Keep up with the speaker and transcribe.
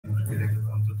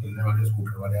चलने वाले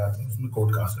स्कूटर वाले आते हैं, उसमें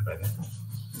कोट कहाँ से पहने?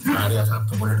 आर्या साहब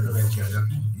तो बुलेट पे बैठ के आ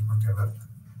जाते हैं, क्या करते हैं?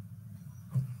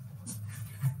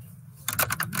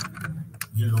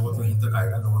 ये लोगों तो यहीं तक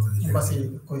आएगा, लोगों तो दिखेगा, बस ये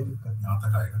कोई दिक्कत यहाँ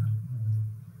तक आएगा ना।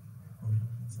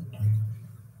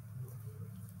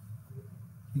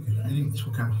 ठीक है, नहीं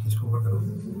इसको क्या, इसको ऊपर करो।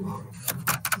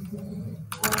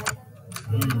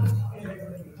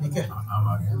 ठीक है, अब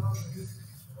आ गया।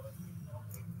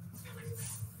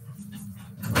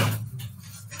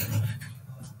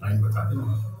 टाइम बता दो,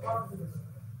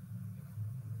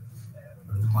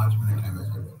 5 मिनट है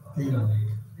वैसे। 3 मिनट।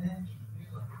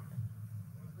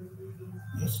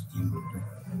 यस, 3 मिनट है।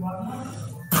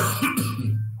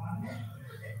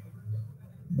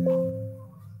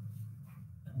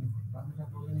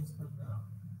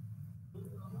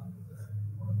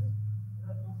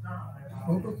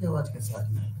 फोटो की आवाज कैसे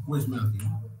आती है? वो इसमें आती है।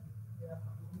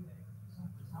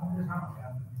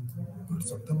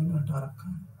 सब तो मैंने हटा रखा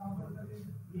है।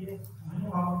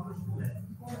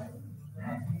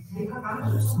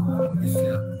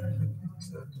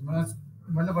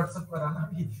 मैंने व्हाट्सएप पर आना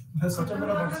भी, मैं सोचा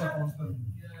मेरा व्हाट्सएप ऑन कर।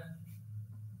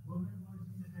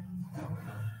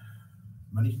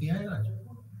 मनीष नहीं आएगा आज?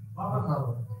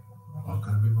 और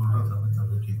कल भी बोल रहा था मैं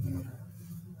तबीयत ठीक नहीं है।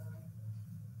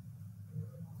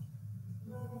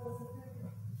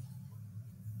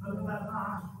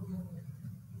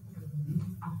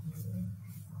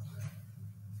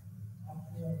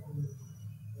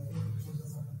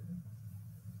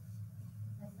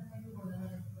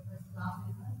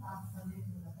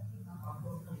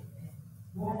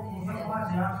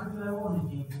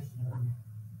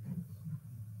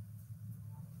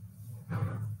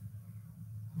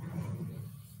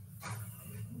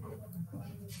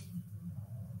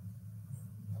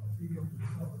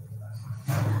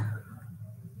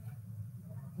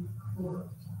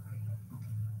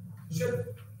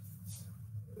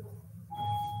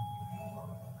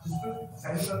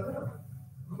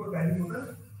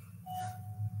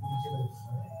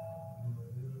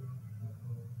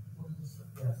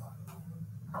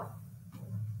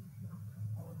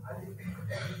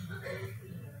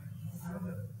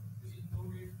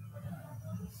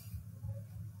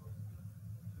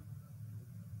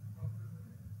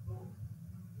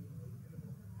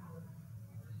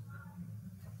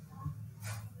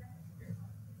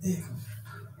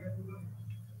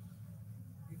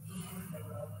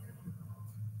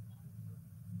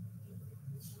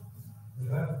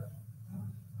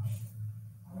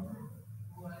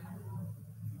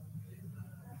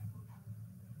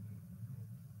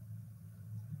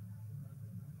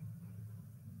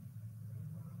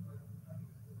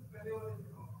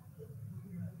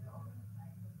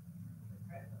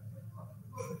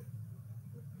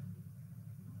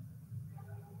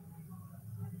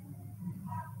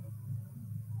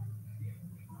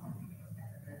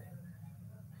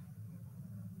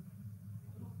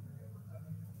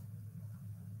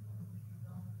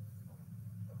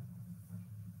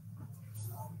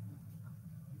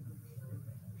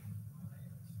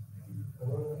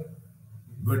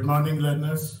 Good morning,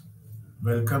 learners.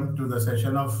 Welcome to the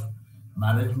session of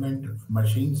Management of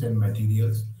Machines and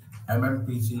Materials,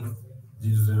 MMPC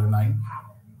 009.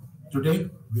 Today,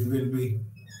 we will be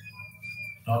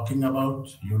talking about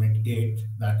Unit 8,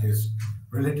 that is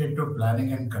related to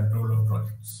planning and control of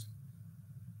projects.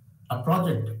 A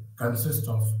project consists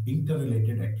of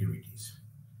interrelated activities.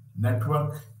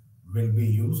 Network will be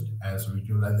used as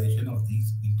visualization of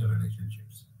these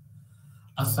interrelationships.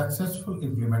 A successful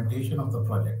implementation of the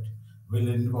project will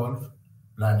involve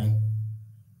planning,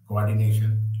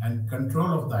 coordination, and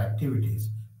control of the activities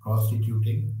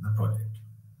constituting the project.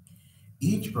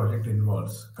 Each project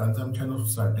involves consumption of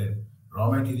certain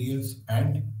raw materials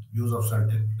and use of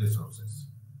certain resources.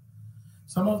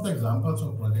 Some of the examples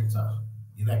of projects are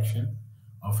erection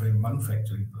of a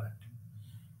manufacturing plant,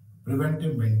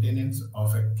 preventive maintenance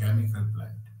of a chemical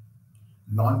plant,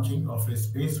 launching of a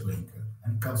space vehicle,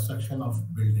 and construction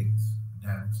of buildings,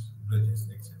 dams, bridges,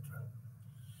 etc.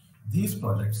 These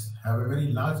projects have a very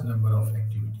large number of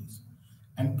activities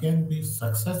and can be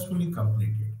successfully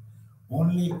completed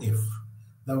only if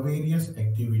the various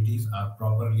activities are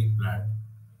properly planned,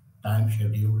 time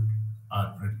scheduled,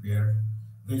 are prepared,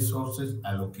 resources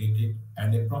allocated,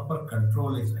 and a proper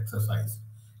control is exercised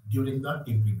during the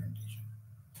implementation.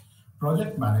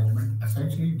 Project management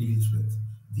essentially deals with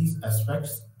these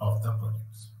aspects of the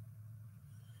projects.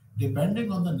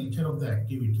 Depending on the nature of the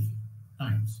activity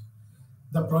times,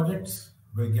 the projects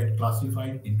will get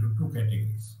classified into two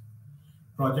categories.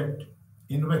 Project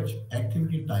in which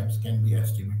activity times can be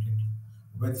estimated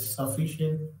with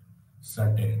sufficient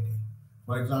certainty.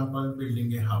 For example,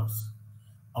 building a house.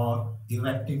 or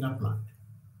erecting a plant.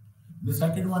 The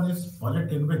second one is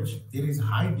project in which there is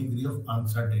high degree of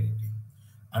uncertainty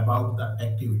about the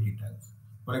activity types.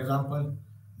 For example,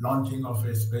 launching of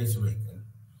a space vehicle,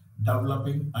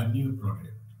 developing a new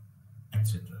project,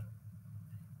 etc.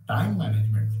 Time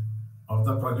management of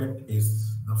the project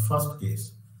is the first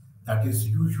case that is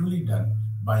usually done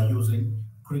by using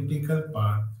critical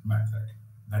path method.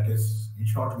 That is, in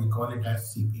short, we call it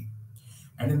as CP.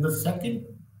 And in the second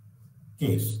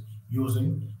case,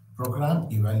 using program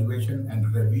evaluation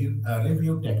and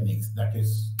review techniques, that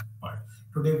is part.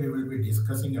 Today we will be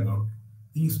discussing about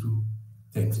these two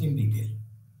things in detail.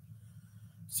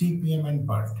 CPM and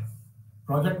PERT.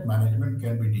 Project management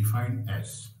can be defined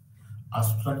as a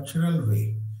structural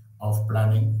way of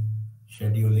planning,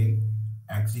 scheduling,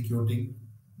 executing,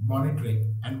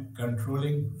 monitoring, and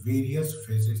controlling various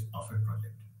phases of a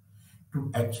project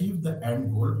to achieve the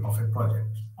end goal of a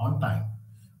project on time.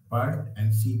 PERT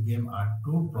and CPM are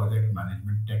two project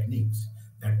management techniques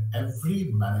that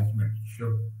every management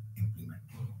should implement.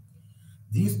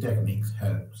 These techniques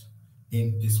helps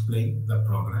in displaying the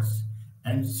progress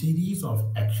and series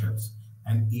of actions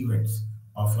and events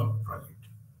of a project.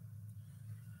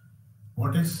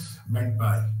 What is meant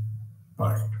by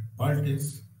PERT? PERT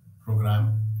is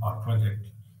program or project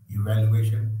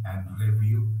evaluation and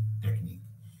review technique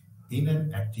in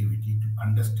an activity to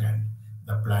understand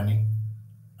the planning,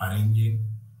 arranging,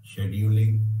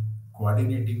 scheduling,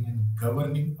 coordinating, and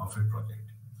governing of a project.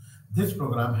 This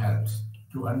program helps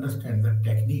to understand the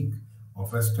technique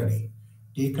of a study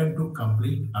taken to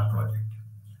complete a project,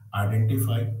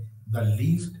 identify the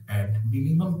least and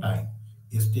minimum time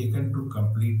is taken to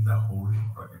complete the whole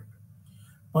project.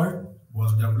 PERT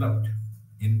was developed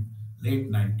in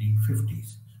late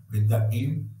 1950s with the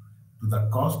aim to the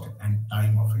cost and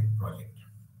time of a project.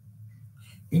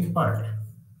 In PERT,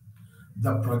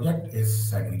 the project is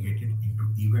segregated into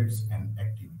events and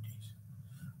activities.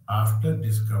 After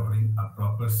discovering a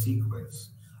proper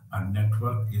sequence, a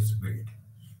network is built.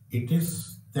 It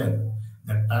is then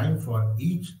the time for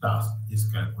each task is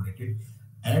calculated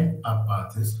and a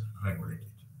path is regulated.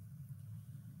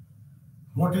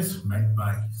 What is meant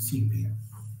by CPM?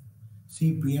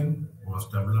 CPM was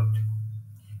developed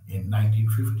in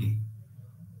 1950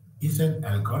 is an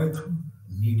algorithm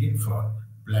needed for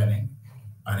planning,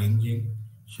 arranging,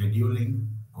 scheduling,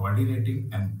 coordinating,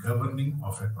 and governing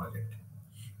of a project.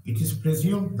 It is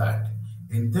presumed that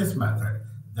in this method,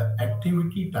 the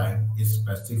activity time is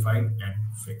specified and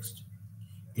fixed.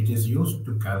 It is used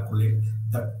to calculate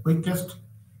the quickest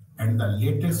and the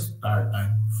latest start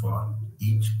time for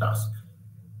each task.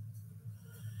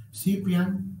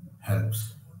 CPM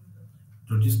helps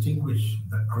to distinguish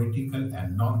the critical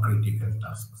and non-critical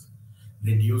tasks,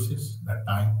 reduces the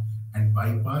time and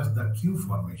bypass the queue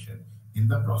formation in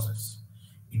the process.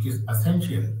 It is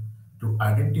essential to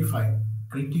identify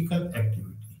critical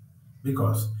activity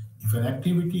because if an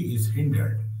activity is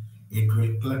hindered, it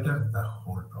will clutter the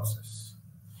whole process.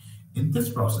 In this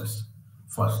process,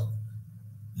 first,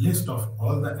 list of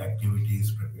all the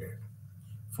activities prepared,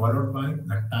 followed by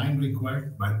the time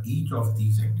required by each of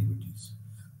these activities.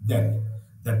 Then,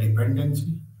 the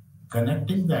dependency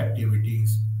connecting the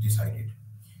activities decided.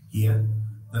 Here,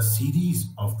 the series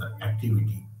of the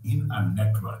activity in a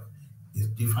network is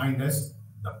defined as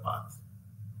the path.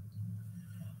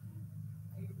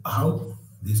 How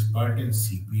this PERT and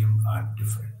CPM are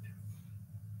different.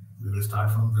 We will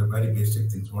start from the very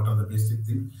basic things. What are the basic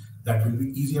things that will be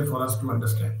easier for us to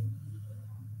understand?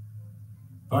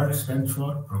 PERT stands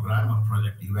for Program or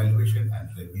Project Evaluation and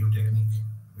Review Technique,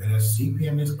 whereas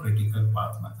CPM is Critical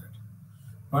Path Method.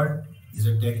 PERT is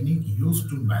a technique used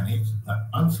to manage the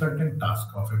uncertain task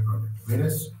of a project,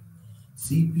 whereas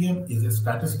CPM is a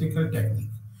statistical technique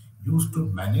used to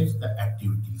manage the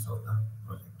activities of the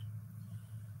project.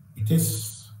 It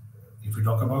is, if we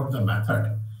talk about the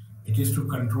method, it is to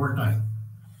control time.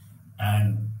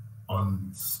 And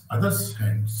on other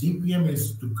hand, CPM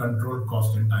is to control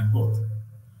cost and time both.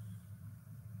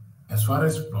 As far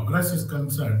as progress is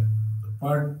concerned, the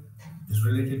PERT is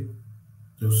related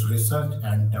to research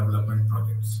and development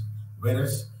projects,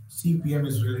 whereas CPM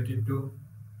is related to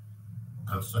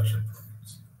construction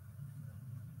projects.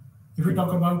 If we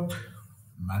talk about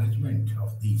management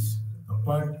of these, the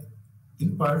PERT,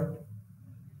 in PERT,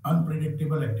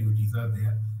 unpredictable activities are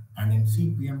there, and in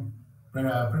CPM,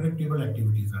 predictable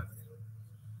activities are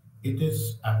there. It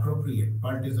is appropriate,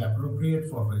 PERT is appropriate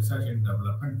for research and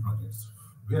development projects,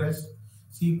 whereas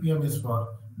CPM is for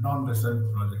non-research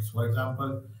projects, for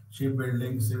example,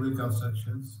 shipbuilding, civil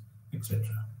constructions, etc.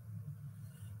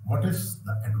 What is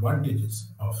the advantages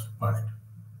of PERT?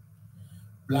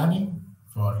 Planning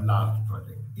for large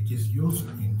project. It is used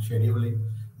in scheduling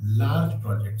large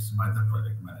projects by the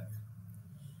project manager.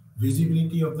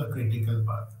 Visibility of the critical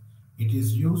path. It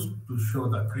is used to show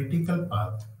the critical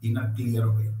path in a clear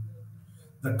way.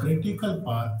 The critical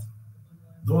path,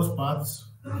 those paths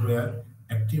where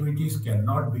activities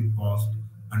cannot be paused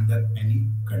under any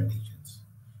conditions.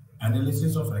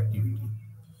 Analysis of activity.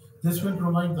 This will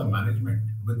provide the management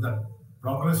with the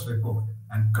progress report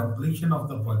and completion of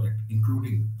the project,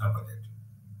 including the budget.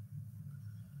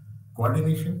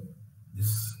 Coordination.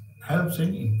 This helps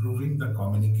in improving the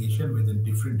communication within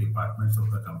different departments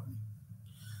of the company.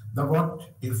 The what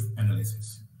if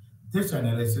analysis. This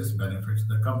analysis benefits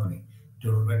the company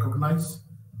to recognize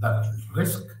the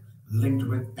risk linked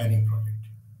with any project.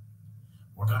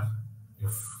 What are,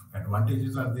 if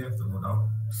advantages are there, so no doubt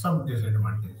some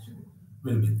disadvantage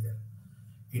will be there.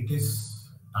 It is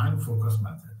time focused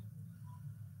method.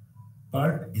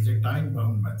 PERT is a time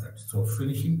bound method, so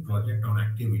finishing project or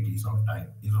activities on time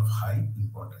is of high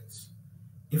importance.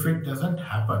 If it doesn't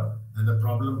happen, then the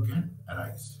problem can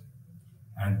arise.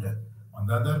 And on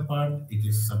the other part, it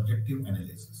is subjective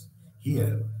analysis.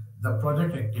 Here, the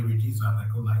project activities are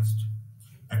recognized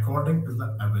according to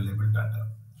the available data.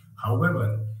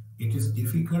 However, it is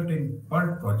difficult in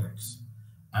PERT projects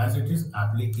as it is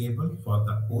applicable for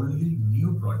the only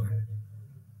new project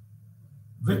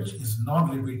which is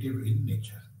non-repetitive in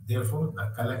nature. Therefore,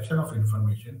 the collection of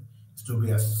information is to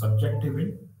be as subjective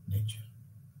in nature.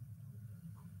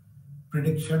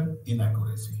 Prediction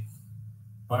inaccuracy.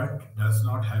 PERT does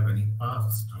not have any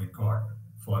past record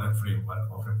for a framework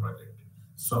of a project.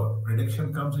 So,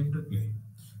 prediction comes into play.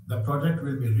 The project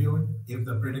will be ruined if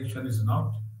the prediction is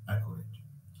not accurate.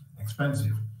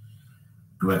 Expensive.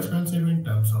 Too expensive in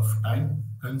terms of time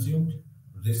consumed,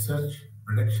 research,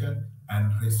 prediction,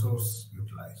 and resource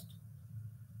utilized.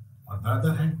 On the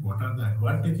other hand, what are the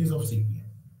advantages of CPM?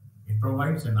 It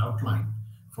provides an outline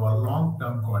for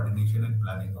long-term coordination and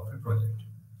planning of a project.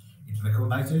 It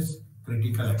recognizes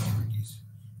critical activities,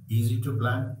 easy to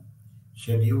plan,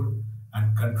 schedule,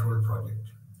 and control project.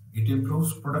 It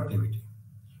improves productivity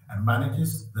and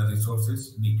manages the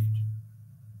resources needed.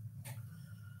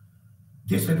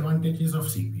 Disadvantages of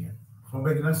CPM. For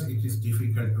beginners, it is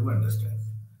difficult to understand.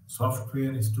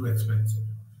 Software is too expensive.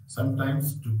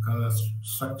 Sometimes to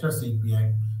structure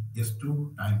CPI is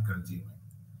too time consuming.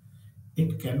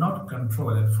 It cannot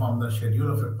control and form the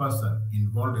schedule of a person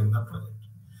involved in the project.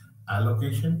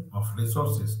 Allocation of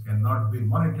resources cannot be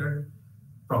monitored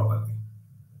properly.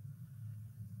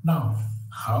 Now,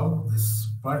 how this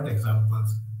PERT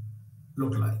examples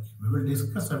look like? We will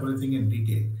discuss everything in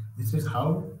detail. This is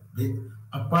how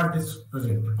a PERT is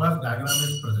present. The PERT diagram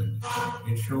is present.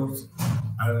 It shows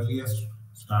earliest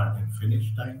start and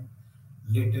finish time,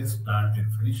 latest start and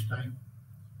finish time,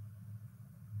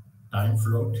 time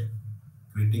float,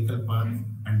 critical path,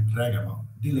 and drag amount,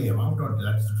 delay amount, or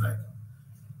that's drag.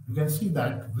 You can see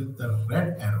that with the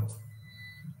red arrow,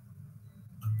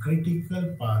 a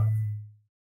critical path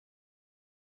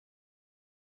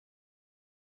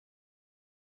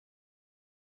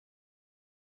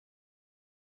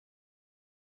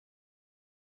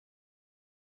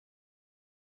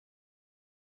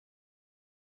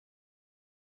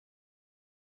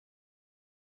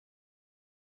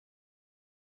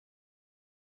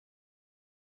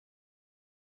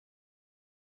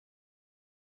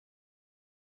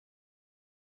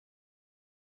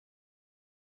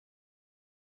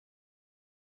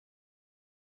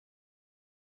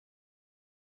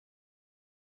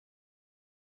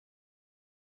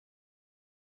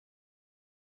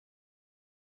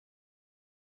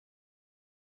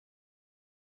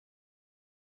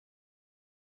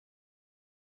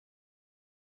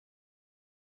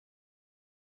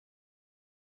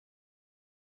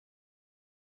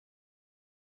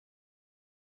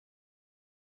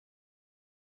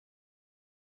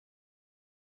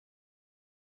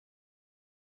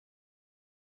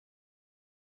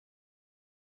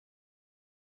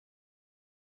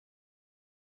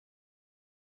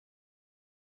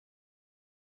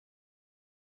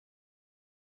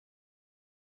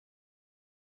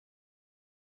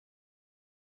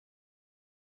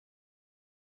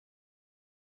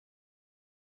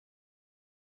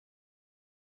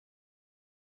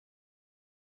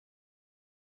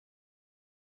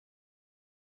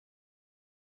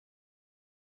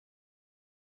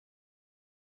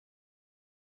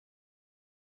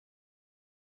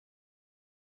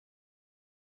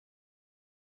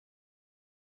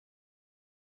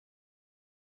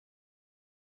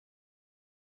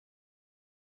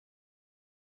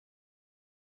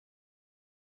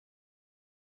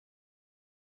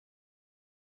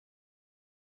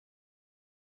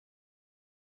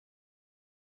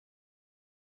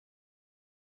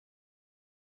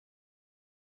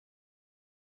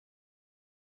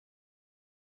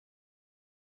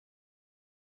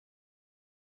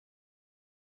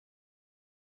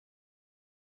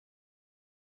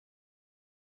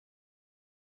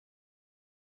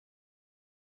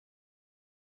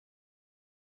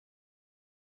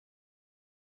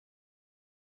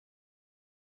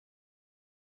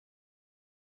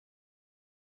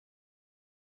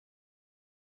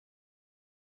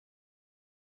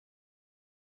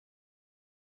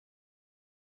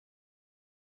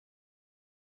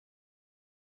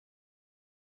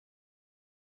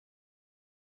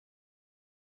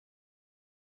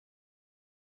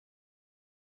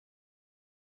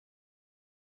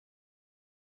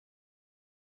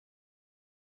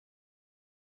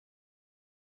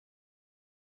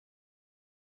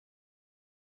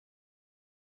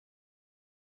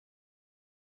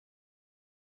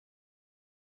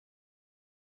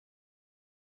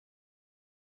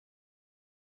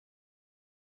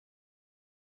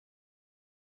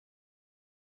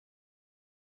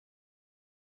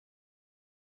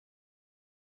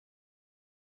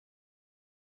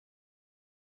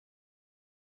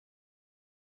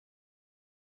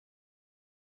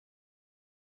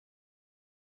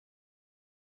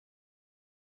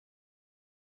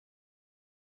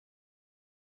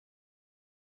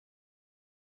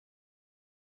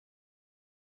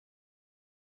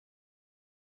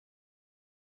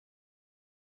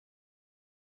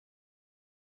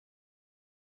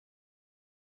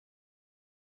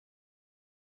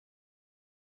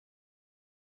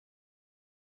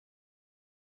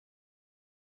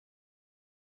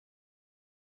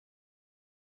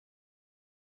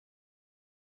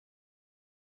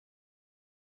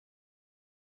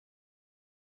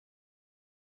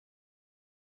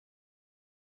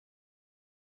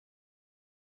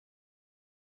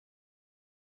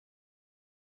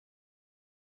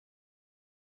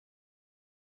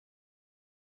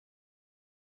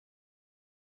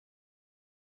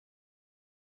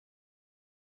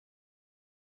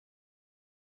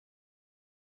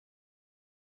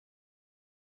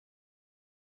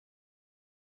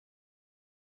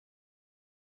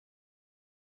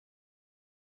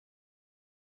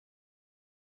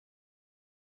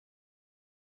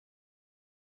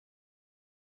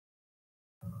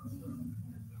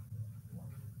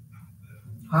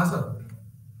हाँ sir.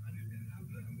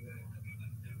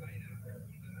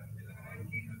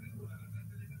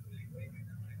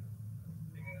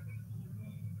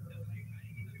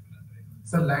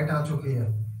 Sir light आ चुकी है।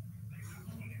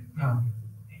 हाँ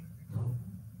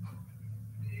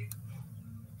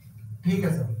ठीक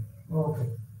है sir, okay.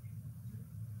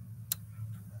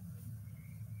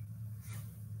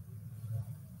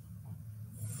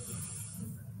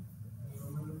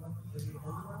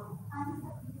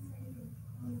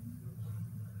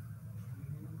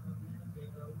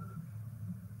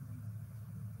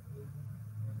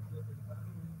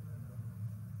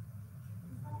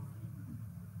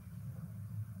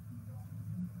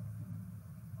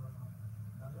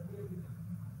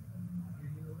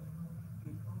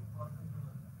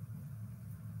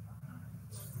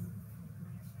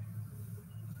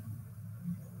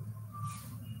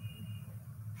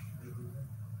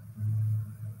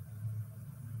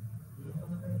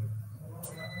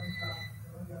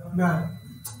 मैं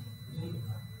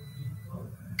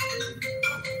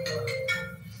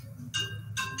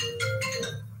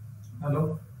hello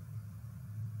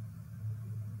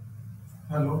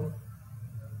hello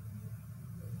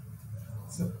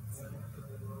sir.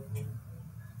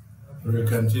 We will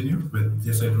continue with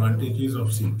disadvantages of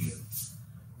CPM.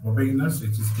 For beginners,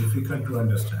 it is difficult to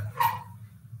understand.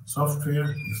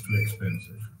 Software is too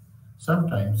expensive.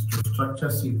 Sometimes to structure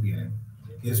CPM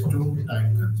is too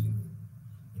time consuming.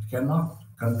 It cannot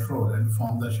control and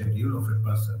form the schedule of a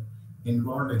person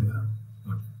involved in the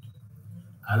project.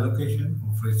 Allocation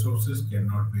of resources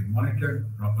cannot be monitored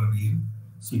properly in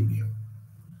CPM.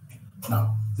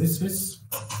 Now, this is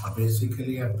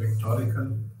basically a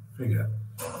pictorial figure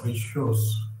which shows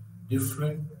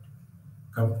different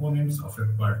components of a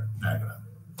part diagram.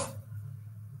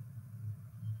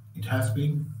 It has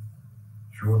been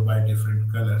shown by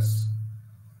different colors.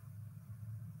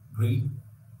 Green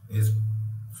is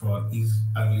for its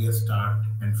earlier start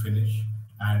and finish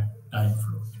and time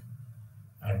flow.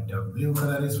 And the blue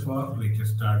color is for later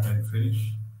start and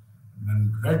finish.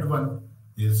 And red one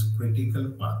is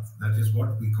critical path. That is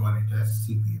what we call it as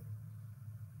CPM.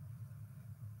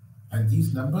 And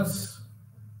these numbers,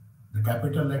 the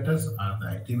capital letters are the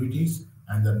activities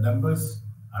and the numbers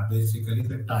are basically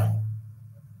the time.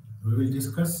 We will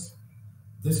discuss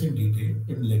this in detail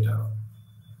in later on.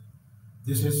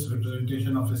 This is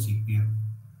representation of a CPM,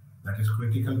 that is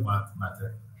critical path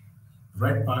method.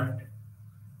 Red part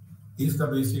is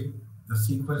the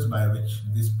sequence by which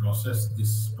this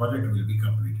project will be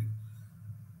completed.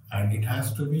 And it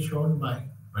has to be shown by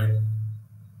red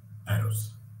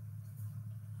arrows.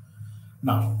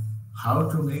 Now, how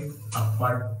to make a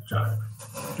PERT chart?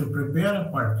 To prepare a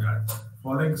PERT chart,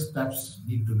 following steps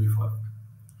need to be followed.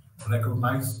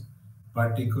 Recognize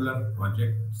particular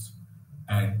projects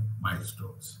and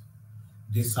milestones.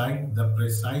 Decide the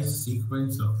precise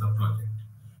sequence of the project.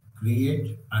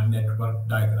 Create a network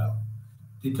diagram.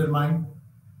 Determine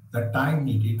the time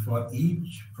needed for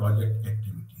each project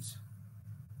activities.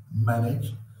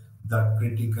 Manage the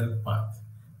critical path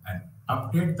and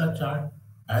update the chart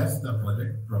as the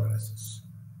project progresses.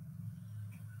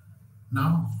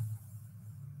 Now,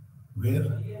 where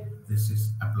this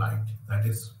is applied, that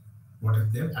is, what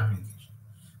is their application?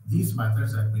 These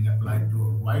methods have been applied to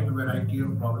a wide variety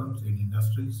of problems in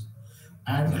industries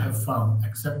and have found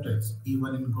acceptance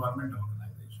even in government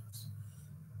organizations.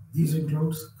 These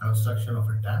includes construction of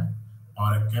a dam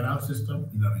or a canal system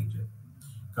in a region,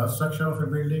 construction of a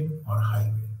building or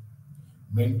highway,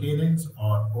 maintenance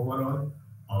or overhaul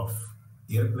of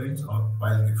airplanes or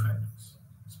oil refineries,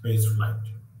 space flight,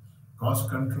 cost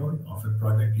control of a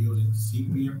project using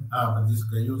CPM,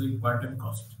 using part and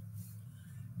cost,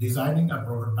 designing a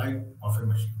prototype of a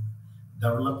machine,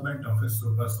 development of a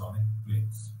supersonic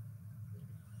planes.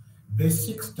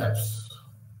 Basic steps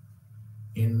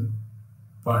in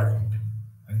part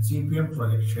and CPM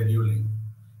project scheduling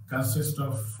consist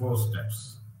of 4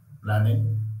 steps: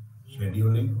 planning,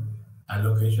 scheduling,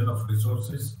 allocation of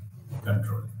resources,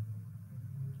 controlling.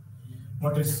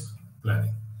 What is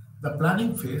planning? The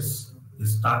planning phase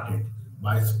is started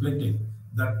by splitting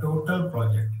the total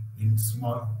project in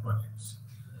small projects.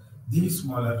 These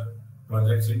smaller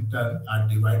projects in turn are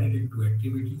divided into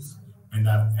activities and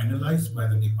are analyzed by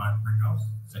the Department of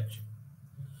Section.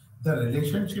 The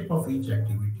relationship of each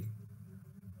activity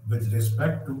with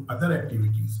respect to other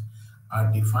activities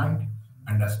are defined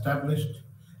and established,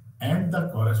 and the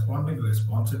corresponding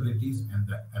responsibilities and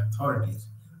the authorities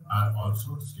are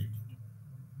also stated.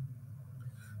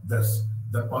 Thus,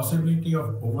 the possibility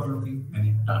of overlooking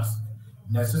any task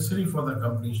necessary for the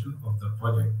completion of the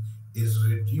project is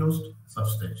reduced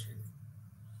substantially.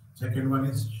 Second one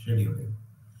is scheduling.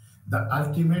 The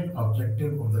ultimate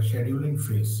objective of the scheduling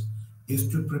phase is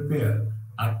to prepare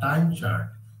a time chart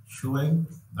showing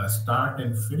the start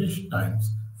and finish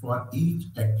times for each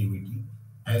activity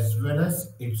as well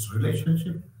as its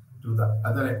relationship to the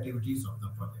other activities of the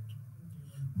project.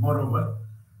 Moreover,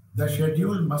 the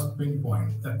schedule must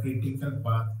pinpoint the critical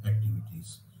path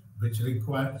activities which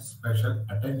require special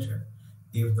attention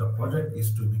if the project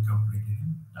is to be completed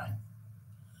in time.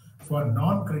 For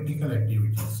non-critical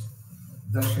activities,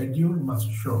 the schedule must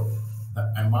show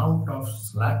the amount of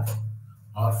slack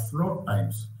or float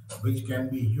times which can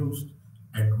be used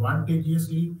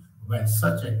advantageously when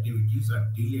such activities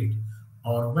are delayed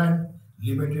or when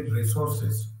limited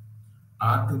resources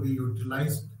are to be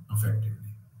utilized effectively.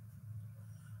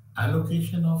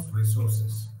 Allocation of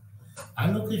resources.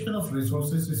 Allocation of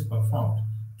resources is performed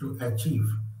to achieve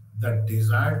the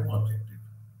desired objective.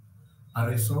 A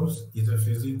resource is a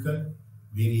physical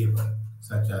variable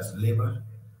such as labor,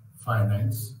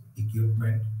 finance,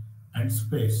 equipment, and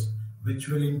space, which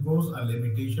will impose a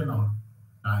limitation on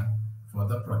time for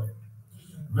the project.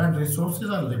 When resources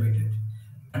are limited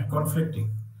and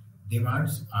conflicting,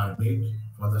 demands are made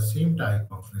for the same type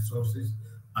of resources,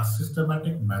 a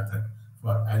systematic method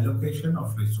for allocation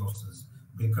of resources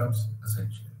becomes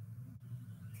essential.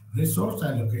 Resource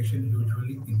allocation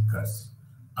usually incurs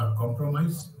a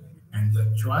compromise, and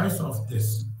the choice of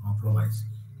this compromise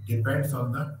depends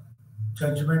on the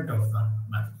judgment of the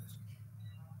manager.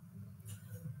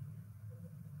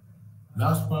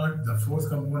 Last part, the fourth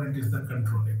component is the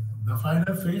controlling. The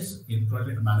final phase in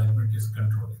project management is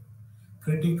controlling.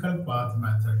 Critical path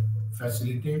method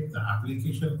facilitate the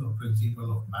application of the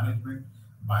principle of management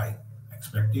by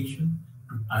expectation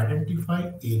to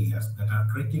identify areas that are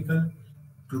critical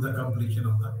to the completion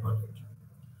of the project.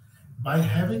 By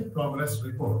having progress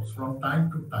reports from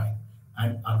time to time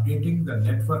and updating the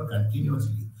network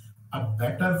continuously, a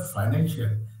better financial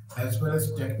as well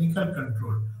as technical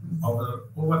control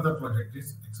over the project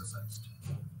is exercised.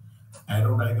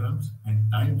 Arrow diagrams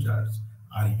and time charts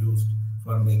are used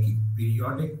for making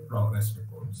periodic progress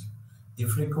reports.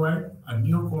 If required, a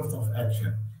new course of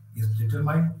action is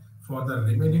determined for the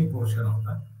remaining portion of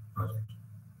the project.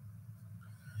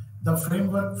 The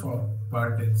framework for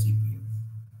PERT and CPM.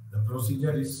 The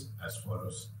procedure is as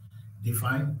follows.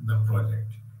 Define the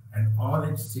project and all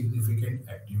its significant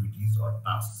activities or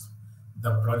tasks.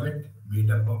 The project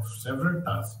made up of several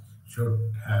tasks should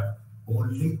have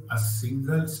only a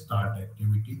single start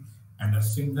activity and a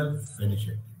single finish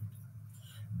activity.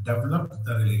 Develop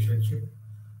the relationship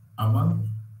among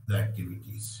the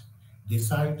activities.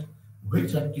 Decide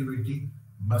which activity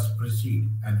must precede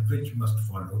and which must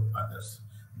follow others.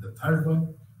 The third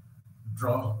one,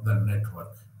 draw the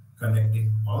network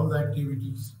connecting all the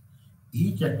activities.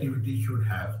 Each activity should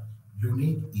have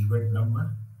unique event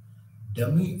number.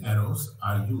 Dummy arrows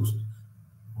are used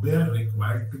where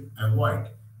required to avoid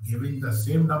giving the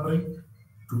same numbering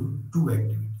to two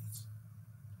activities.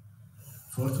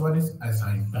 Fourth one is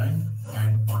assign time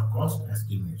and or cost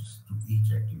estimates to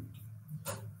each activity.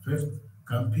 Fifth,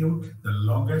 compute the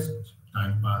longest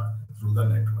time path through the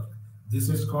network. This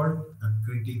is called the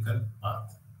critical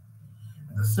path.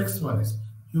 And the sixth one is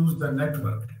use the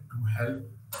network to help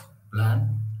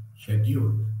plan,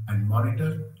 schedule, and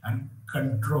monitor and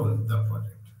control the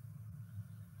project.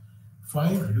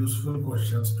 Five useful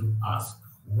questions to ask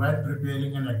when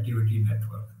preparing an activity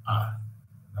network are: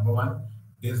 number one,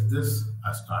 is this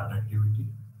a start activity?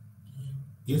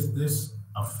 Is this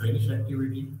a finish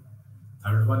activity?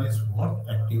 Third one is what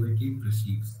activity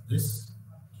precedes this?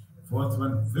 Fourth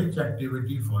one, which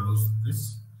activity follows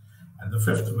this? And the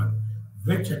fifth one,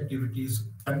 which activity is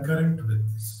concurrent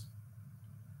with this?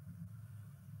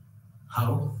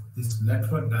 How this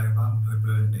network diagram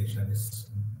representation is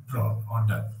drawn or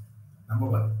done. Number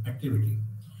one, activity.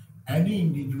 Any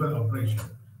individual operation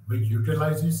which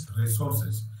utilizes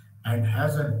resources and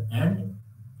has an end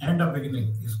and a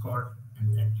beginning is called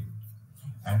an activity.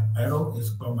 An arrow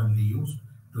is commonly used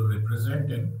to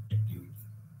represent an activity.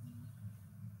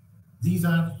 These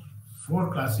are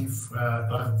classified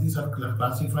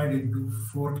into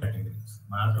four categories.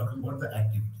 Now I'm talking about the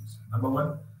activities. Number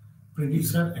one,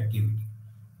 predecessor activity.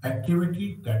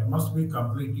 Activity that must be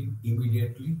completed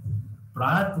immediately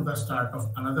prior to the start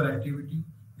of another activity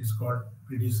is called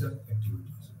predecessor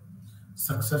activities.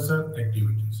 Successor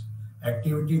activities.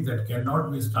 Activity that cannot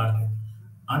be started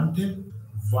until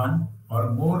one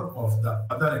or more of the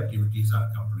other activities are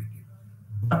completed,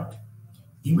 but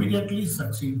immediately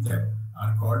succeed them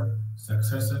are called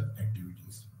successor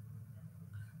activities.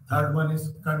 Third one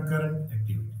is concurrent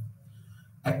activity.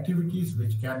 Activities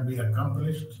which can be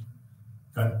accomplished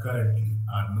concurrently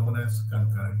are known as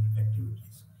concurrent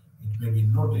activities. may be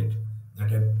noted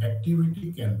that an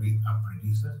activity can be a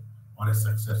predecessor or a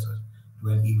successor to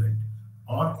an event,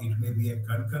 or it may be a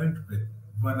concurrent with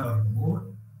one or more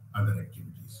other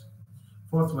activities.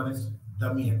 Fourth one is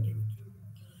dummy activity.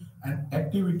 An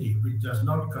activity which does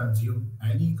not consume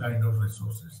any kind of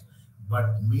resources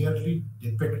but merely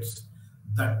depicts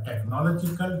the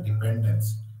technological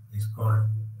dependence is called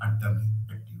a dummy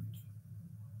activity.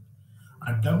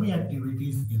 A dummy activity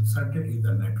is inserted in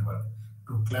the network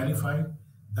to clarify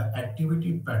the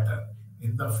activity pattern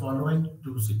in the following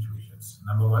two situations.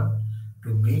 Number one,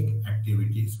 to make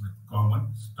activities with common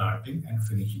starting and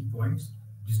finishing points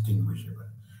distinguishable.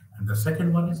 And the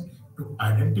second one is to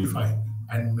identify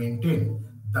and maintain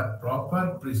the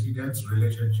proper precedence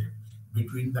relationship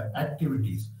between the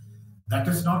activities that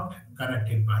is not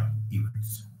connected by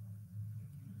events.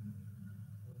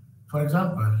 For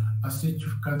example,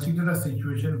 consider a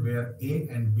situation where A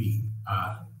and B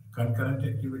are concurrent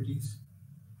activities.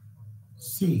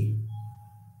 C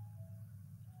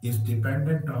is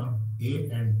dependent on A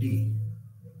and D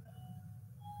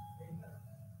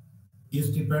is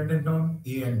dependent on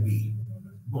A and B,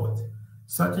 both.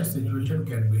 Such a situation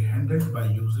can be handled by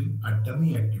using a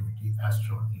dummy activity as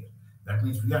shown here. That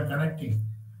means we are connecting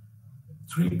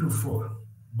 3 to 4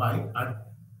 by a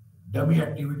dummy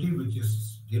activity which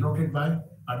is denoted by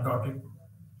a dotted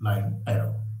line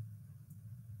arrow.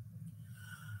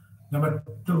 Number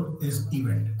two is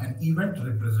event. An event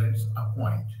represents a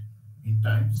point in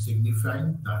time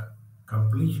signifying the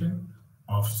completion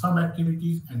of some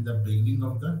activities and the beginning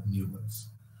of the new ones.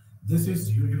 This is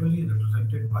usually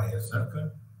represented by a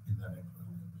circle in the network,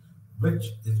 which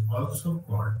is also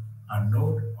called a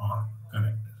node or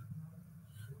connector.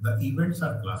 The events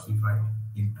are classified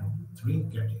into three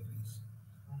categories.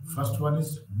 First one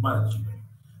is merge event,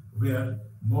 where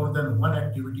more than one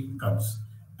activity comes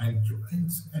and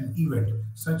joins an event.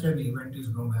 Such an event is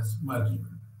known as merge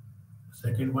event.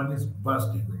 Second one is burst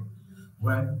event,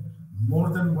 when more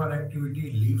than one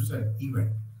activity leaves an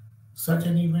event. Such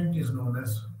an event is known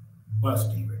as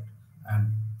burst event.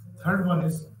 And third one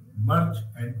is merge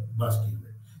and burst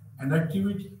event. An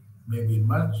activity may be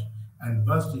merge and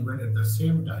burst event at the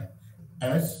same time,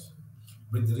 as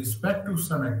with respect to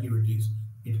some activities,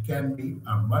 it can be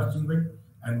a merge event,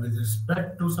 and with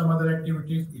respect to some other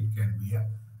activities, it can be a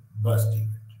burst event.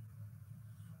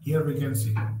 Here we can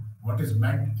see what is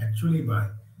meant actually by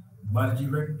merge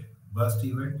event, burst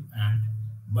event, and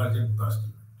merge and burst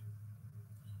event.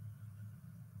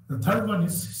 The third one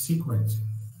is sequencing.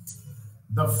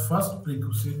 The first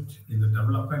prerequisite in the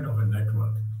development of a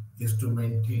network is to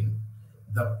maintain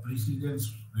the precedence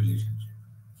relationship.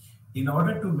 In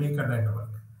order to make a network,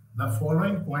 the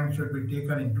following points should be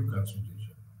taken into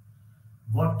consideration.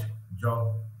 What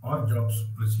job or jobs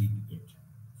precede it?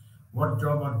 What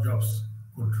job or jobs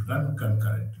could run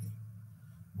concurrently?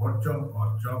 What job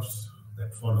or jobs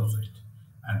that follows it?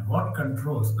 And what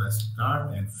controls the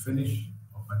start and finish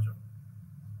of a job?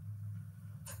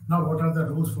 Now, what are the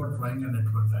rules for drawing a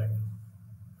network diagram?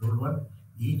 Rule 1,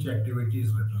 each activity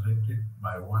is represented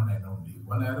by one and only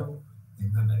one arrow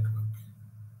in the network.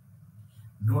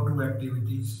 No two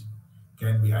activities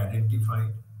can be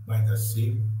identified by the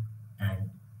same AND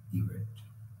event.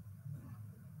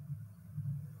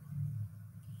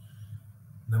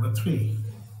 Number 3,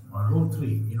 or rule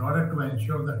 3, in order to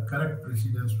ensure the correct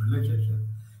precedence relationship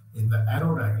in the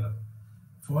arrow diagram,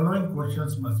 following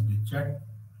questions must be checked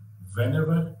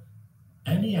whenever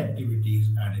any activity is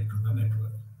added to the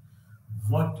network.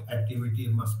 What activity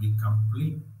must be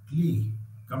completed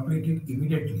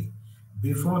immediately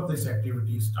before this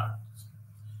activity starts?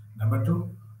 Number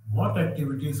 2, what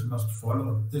activities must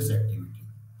follow this activity?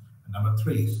 And number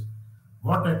 3 is,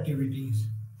 what activities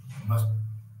must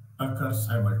occur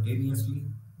simultaneously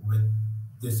with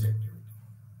this activity?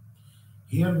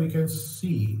 Here we can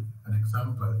see an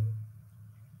example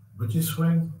which is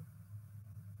showing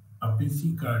a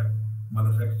PC card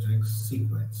manufacturing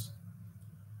sequence.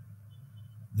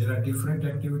 There are different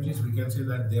activities. We can say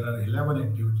that there are 11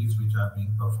 activities which are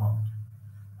being performed.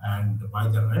 And by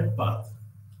the red path,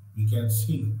 we can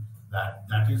see that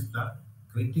that is the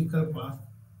critical path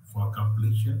for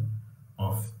completion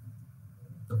of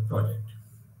the project.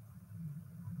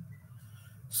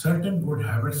 Certain good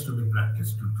habits to be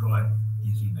practiced to draw an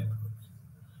easy network.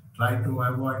 Try to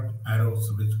avoid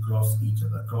arrows which cross each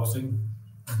other. Crossing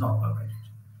is not permitted.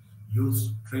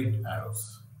 Use straight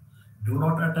arrows. Do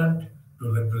not attempt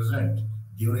to represent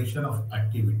duration of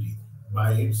activity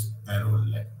by its arrow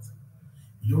length.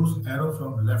 Use arrow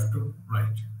from left to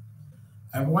right.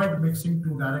 Avoid mixing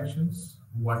two directions.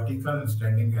 Vertical and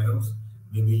standing arrows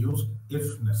may be used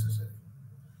if necessary.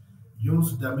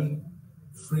 Use dummy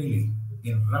freely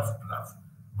in rough draft,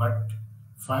 but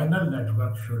final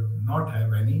network should not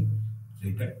have any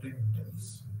redundant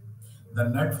tails. The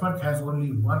network has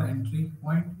only one entry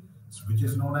point, which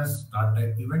is known as start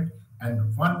type event,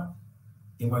 and one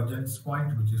emergence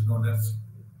point, which is known as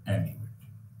end event.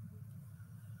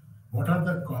 What are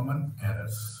the common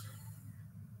errors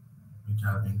which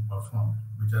are being performed,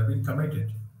 which are being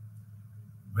committed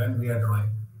when we are drawing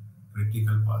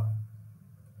critical path?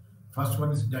 First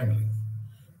one is dangling.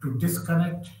 To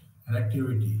disconnect an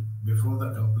activity before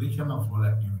the completion of all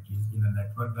activities in a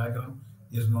network diagram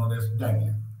is known as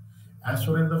dangling. As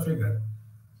shown in the figure,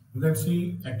 you can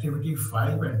see activity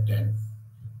 5 and 10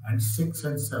 and 6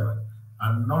 and 7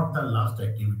 are not the last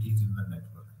activities in the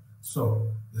network.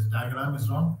 So this diagram is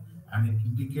wrong and it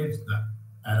indicates the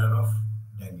error of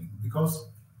dangling because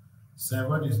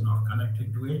 7 is not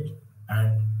connected to 8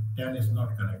 and 10 is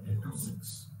not connected to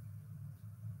 6.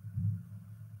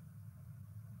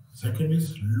 Second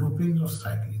is looping or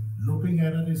cycling. Looping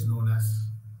error is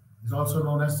also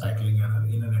known as cycling error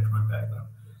in a network diagram.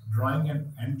 Drawing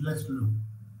an endless loop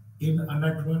in a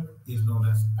network is known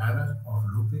as error of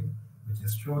looping, which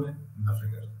is shown in the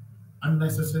figure.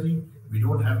 Unnecessary, we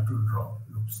don't have to draw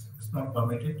loops. It's not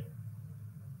permitted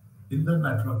in the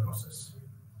network process.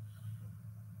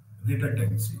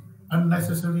 Redundancy.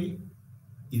 Unnecessary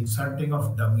inserting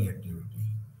of dummy activity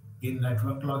in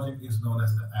network logic is known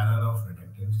as the error of redundancy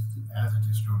as it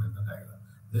is shown in the diagram.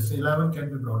 This 11 can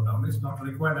be brought down. It's not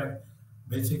required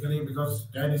basically because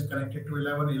 10 is connected to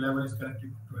 11, 11 is connected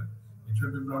to 12. It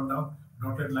should be brought down.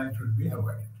 Dotted line should be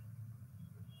avoided.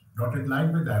 Dotted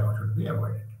line with arrow should be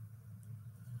avoided.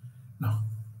 Now,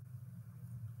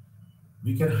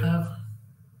 we can have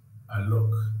a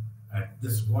look at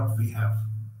this what we have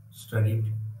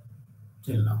studied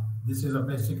till now. This is a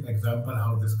basic example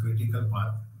how this critical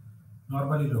path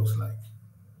normally looks like.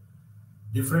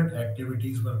 Different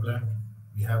activities were planned.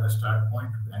 We have a start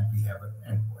point and we have an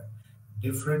end point.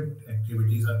 Different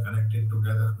activities are connected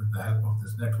together with the help of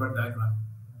this network diagram.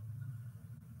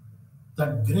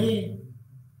 The gray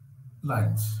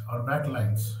lines or black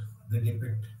lines, they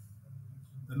depict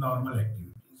the normal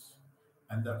activities,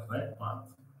 and the red path,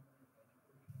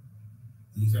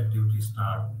 these activities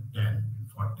start 10,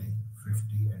 40, 50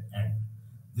 and end.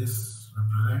 This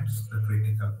represents the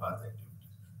critical path activities.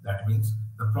 That means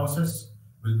the process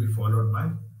will be followed by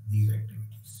these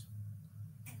activities.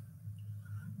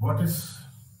 What is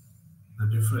the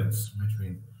difference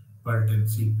between PERT and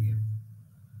CPM?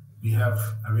 We are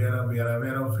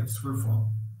aware of its full form.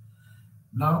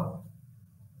 Now,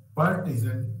 PERT is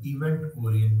an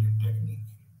event-oriented technique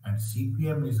and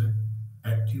CPM is an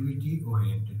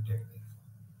activity-oriented technique.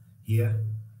 Here,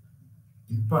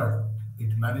 in PERT,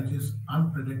 it manages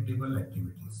unpredictable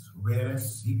activities,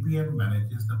 whereas CPM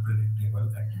manages the predictable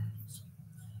activities.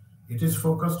 It is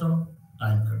focused on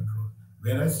time control,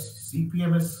 whereas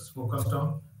CPM is focused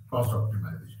on cost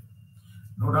optimization.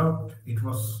 No doubt, it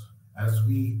was, as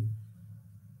we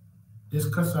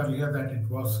discussed earlier, that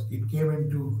it came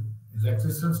into its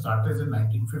existence started in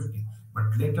 1950,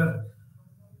 but later,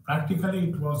 practically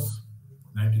it was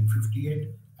 1958,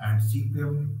 and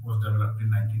CPM was developed in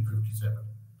 1957.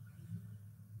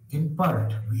 In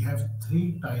PERT, we have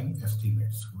 3 time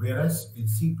estimates, whereas in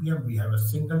CPM, we have a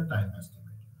single time estimate.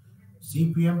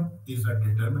 CPM is a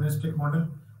deterministic model,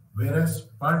 whereas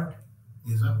PERT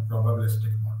is a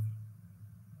probabilistic model.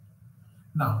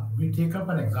 Now, we take up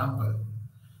an example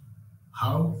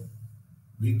how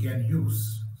we can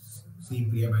use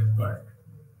CPM and PERT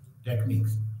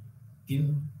techniques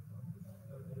in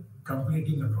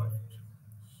completing a project.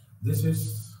 This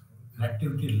is an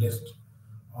activity list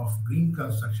of Green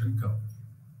Construction Company.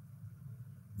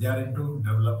 They are into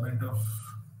development of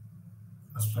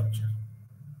a structure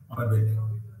or a building.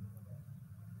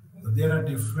 So there are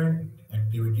different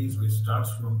activities which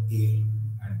starts from A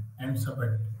and ends up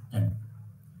at N.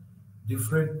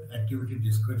 Different activity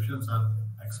descriptions are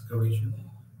excavation,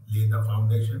 lay the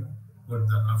foundation, put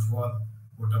the rough wall,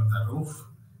 put up the roof,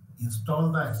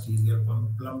 install the exterior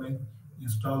plumbing,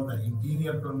 install the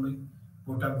interior plumbing,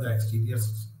 put up the exterior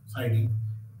siding,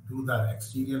 do the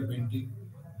exterior painting,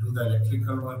 do the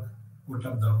electrical work, put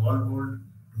up the wall board,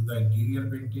 do the interior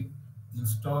painting,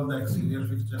 install the exterior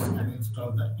fixtures and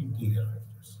install the interior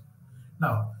fixtures.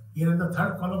 Now, here in the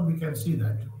third column, we can see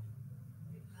that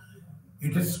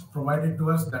it is provided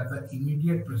to us that the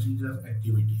immediate procedure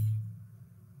activity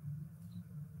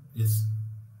is,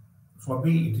 for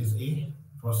B it is A,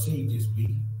 for C it is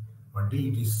B, for D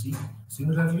it is C.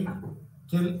 Similarly,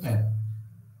 till N,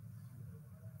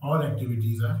 all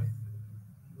activities are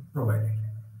provided.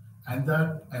 And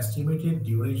the estimated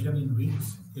duration in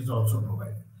weeks is also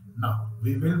provided. Now,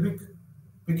 we will be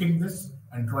picking this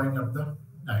and drawing up the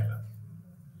diagram.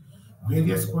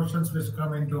 Various questions which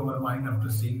come into our mind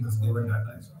after seeing this given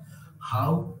data is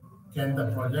how can the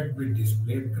project be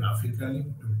displayed graphically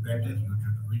to better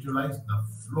visualize the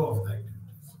flow of the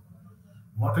activities?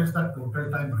 What is the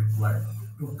total time required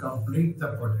to complete the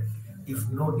project if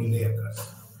no delay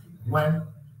occurs? When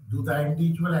do the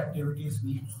individual activities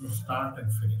need to start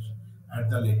and finish at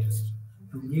the latest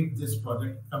to meet this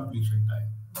project completion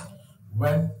time?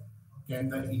 When can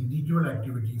the individual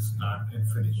activities start and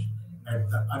finish at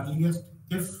the earliest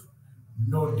if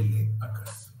no delay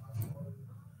occurs?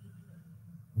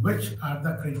 Which are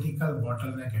the critical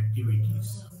bottleneck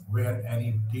activities where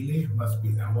any delay must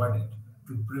be avoided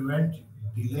to prevent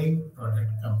delaying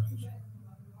project completion?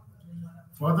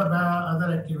 For the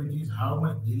other activities, how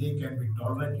much delay can be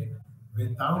tolerated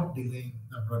without delaying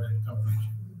the project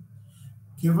completion?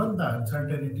 Given the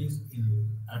uncertainties in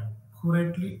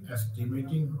accurately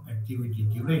estimating activity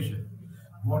duration,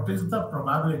 what is the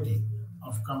probability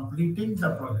of completing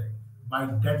the project by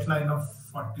deadline of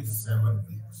 47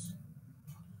 weeks?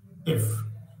 If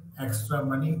extra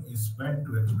money is spent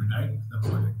to expedite the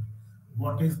project,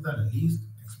 what is the least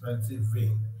expensive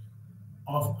way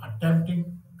of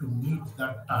attempting to meet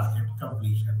the target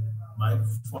completion by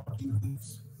 40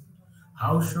 weeks?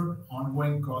 How should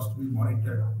ongoing costs be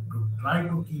monitored to try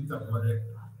to keep the project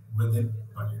within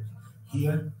budget?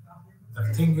 Here,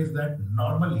 the thing is that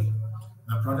normally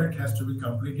the project has to be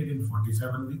completed in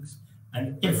 47 weeks,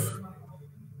 and if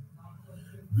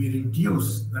we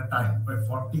reduce the time by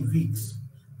 40 weeks,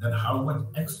 then how much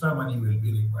extra money will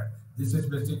be required? This is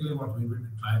basically what we will be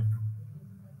trying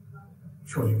to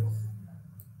show you.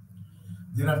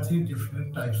 There are three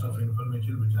different types of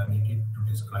information which are needed to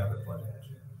describe a project.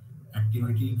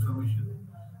 Activity information,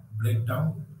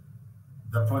 breakdown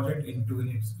the project into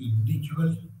its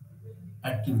individual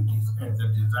activities at the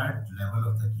desired level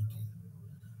of the detail.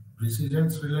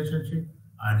 Precedence relationship,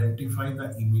 identify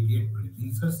the immediate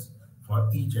predecessors for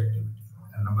each activity.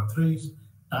 And number three is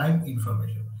time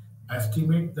information,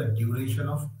 estimate the duration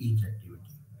of each activity.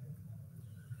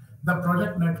 The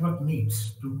project network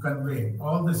needs to convey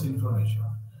all this information.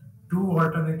 Two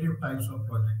alternative types of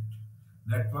project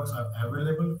networks are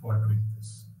available for doing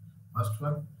this. First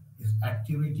one is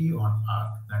activity on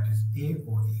arc, that is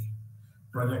AOA,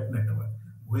 project network,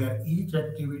 where each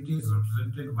activity is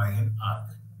represented by an arc.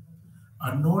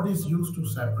 A node is used to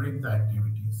separate the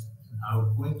activities, an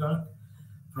outgoing arc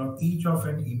from each of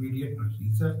an immediate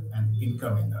predecessor and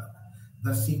incoming arc.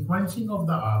 The sequencing of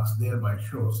the arcs thereby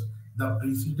shows the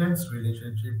precedence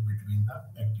relationship between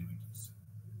the activities.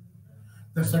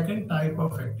 The second type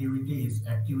of activity is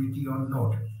activity on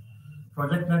node,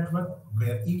 project network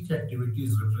where each activity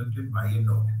is represented by a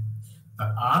node.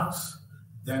 The arcs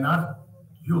then are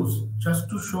used just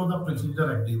to show the precedence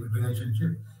activity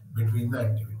relationship between the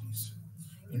activities.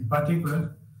 In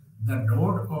particular, the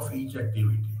node of each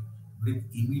activity with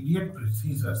immediate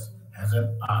predecessors has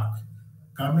an arc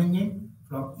coming in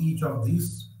from each of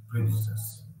these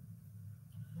predecessors.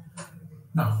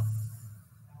 Now,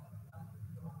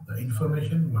 the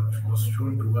information which was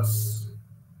shown to us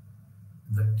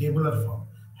in the tabular form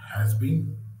has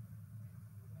been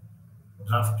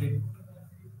drafted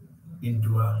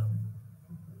into a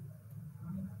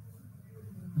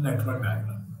network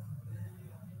diagram.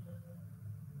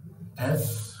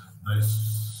 As the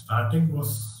starting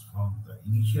was from the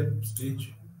initial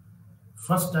stage,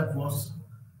 first step was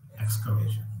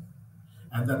excavation.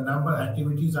 And the number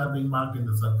activities are being marked in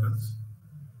the circles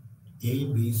A,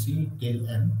 B, C till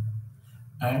N.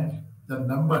 And the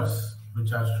numbers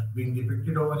which are being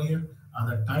depicted over here are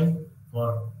the time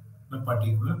for the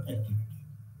particular activity.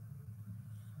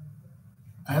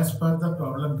 As per the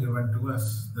problem given to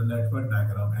us, the network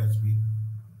diagram has been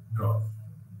drawn.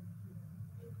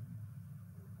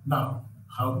 Now,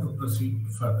 how to proceed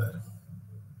further?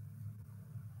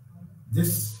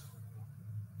 This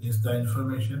is the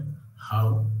information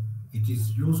how it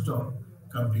is used on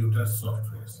computer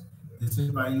softwares. This is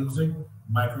by using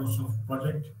Microsoft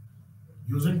Project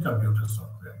using computer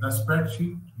software. The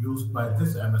spreadsheet used by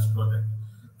this MS project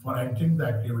for entering the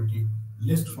activity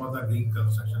list for the Green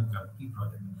Construction Company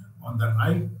project. On the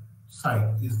right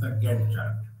side is the Gantt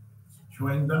chart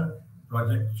showing the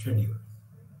project schedule.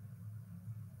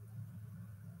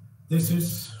 This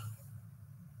is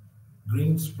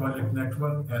Green's project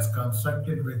network as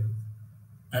constructed with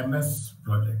MS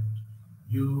project.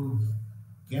 You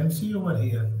can see over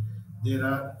here there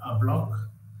are a block,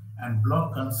 and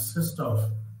block consists of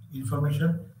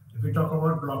information. If we talk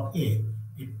about block A,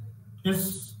 it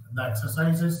is the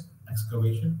exercises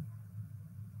excavation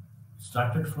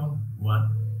started from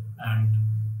 1 and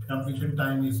completion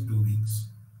time is 2 weeks.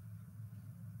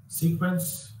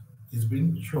 Sequence is being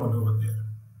shown over there.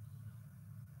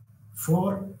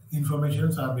 Four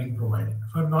informations are being provided.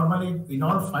 For normally, in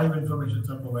all five informations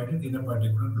are provided in a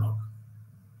particular block.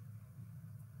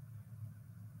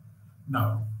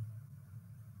 Now,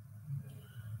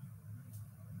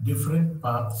 different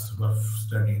paths were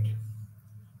studied,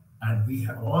 and we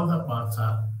have all the paths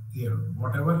are here.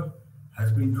 Whatever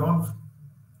has been drawn,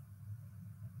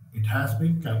 it has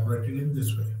been calculated in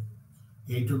this way: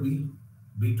 A to B,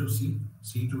 B to C,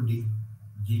 C to D,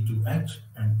 G to H,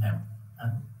 and M,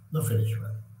 and the finish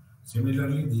one.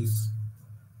 Similarly, these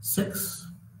six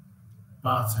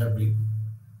paths have been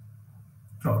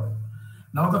drawn.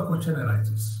 Now the question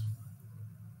arises: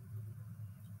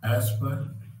 as per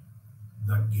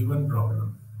the given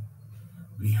problem,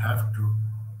 we have to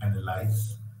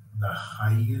analyze the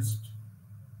highest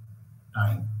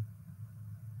time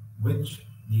which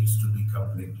needs to be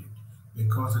completed,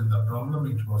 because in the problem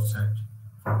it was set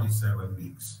 47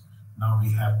 weeks. Now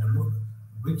we have to look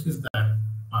which is that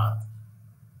path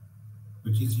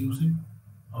which is using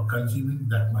or consuming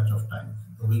that much of time.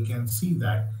 So we can see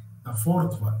that the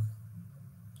fourth one,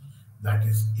 that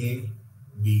is A,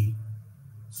 B,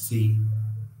 C,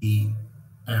 E,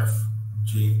 F,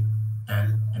 J, L,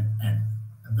 and N,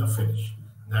 and the finish,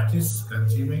 that is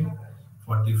consuming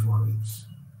 44 weeks.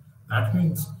 That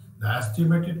means the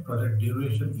estimated project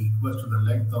duration equals to the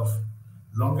length of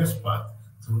longest path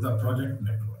through the project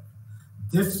network.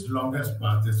 This longest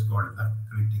path is called the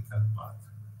critical path.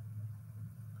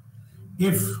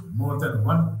 If more than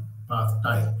one path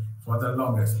tie for the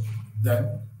longest,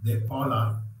 then they all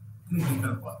are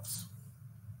critical paths.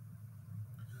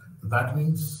 So that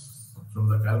means from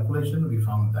the calculation we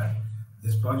found that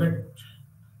this project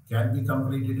can be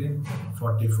completed in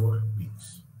 44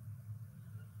 weeks.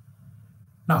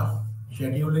 Now,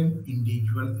 scheduling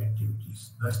individual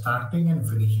activities. The starting and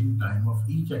finishing time of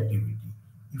each activity,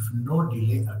 if no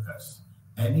delay occurs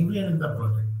anywhere in the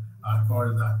project, are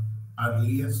called the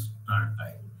earliest start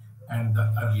time and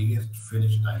the earliest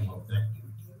finish time of the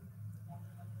activity.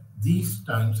 These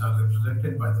times are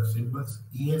represented by the symbols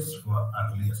ES for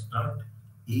earliest start,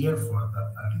 EF for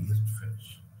the earliest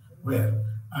finish, where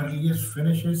earliest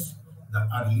finish is the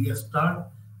earliest start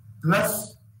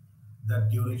plus the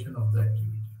duration of the activity.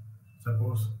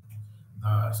 Suppose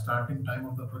the starting time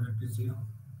of the project is 0.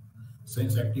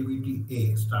 Since activity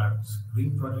A starts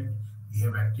green project, we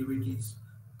have activities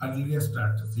earliest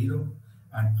start 0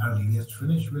 and earliest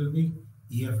finish will be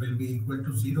EF will be equal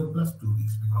to 0 plus 2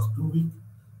 weeks, because 2 weeks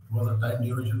was the time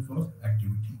duration for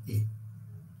activity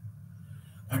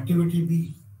A. Activity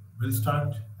B will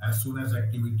start as soon as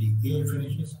activity A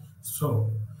finishes.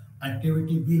 So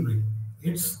activity B will,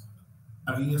 its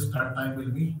earliest start time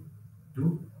will be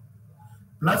 2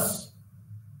 plus,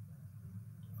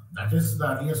 that is the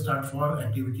earliest start for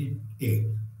activity A,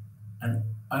 and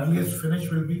earliest finish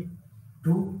will be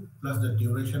 2 plus the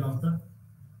duration of the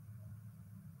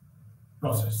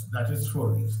process, that is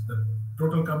 4 weeks. The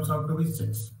total comes out to be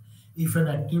 6. If an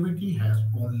activity has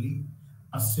only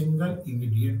a single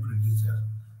immediate producer,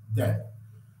 then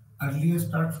earliest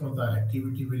start for the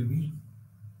activity will be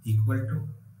equal to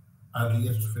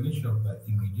earliest finish of the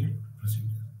immediate procedure.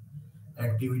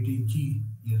 Activity G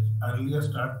is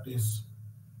earliest start is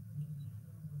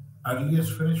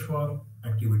earliest finish for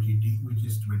activity D, which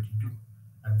is 22,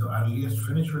 and the earliest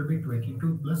finish will be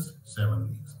 22 plus 7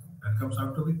 weeks. That comes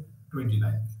out to be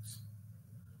 29 weeks.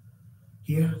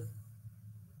 Here,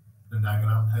 the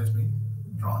diagram has been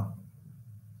drawn.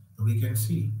 So we can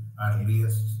see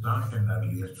earliest start and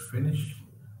earliest finish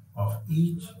of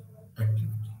each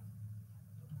activity.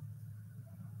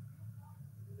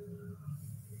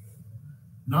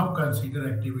 Now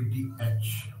consider activity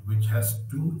H, which has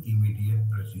two immediate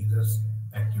procedures,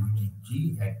 activity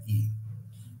G and E.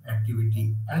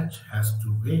 Activity H has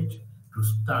to wait to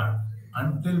start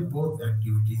until both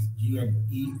activities G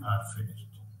and E are finished,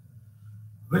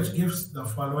 which gives the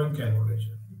following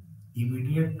calculation.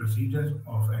 Immediate procedure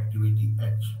of activity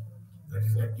H, that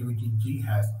is activity G,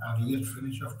 has earliest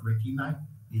finish of 29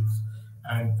 weeks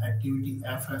and activity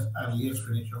F has earliest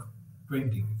finish of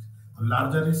 20 weeks. The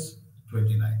larger is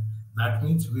 29. That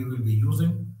means we will be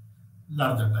using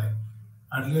larger time.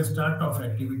 Earliest start of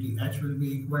activity H will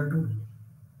be equal to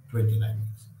 29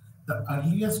 weeks. The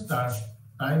earliest start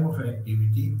time of an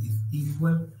activity is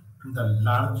equal to the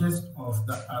largest of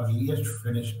the earliest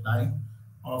finish time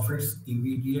of its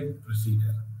immediate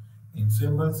procedure. In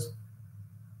symbols,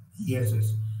 ES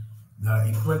is the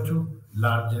equal to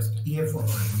largest EF of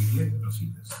immediate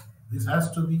procedures. This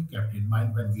has to be kept in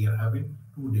mind when we are having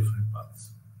two different paths.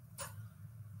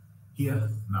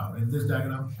 Here, now in this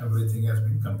diagram, everything has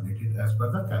been completed as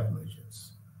per the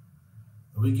calculations.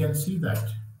 We can see that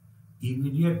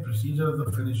immediate procedure of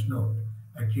the finish node,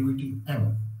 activity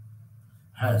M,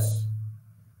 has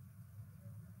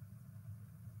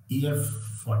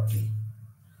EF40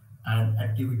 and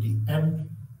activity N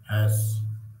has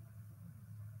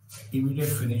immediate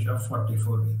finish of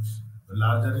 44 weeks. The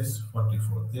larger is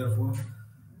 44. Therefore,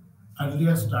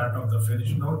 earlier start of the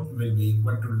finish node will be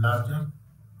equal to larger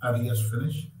earliest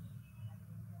finish,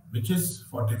 which is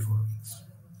 44 weeks.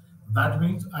 That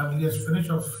means earliest finish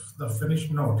of the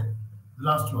finish node,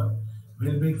 last one,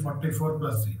 will be 44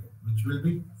 plus 0, which will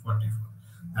be 44.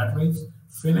 That means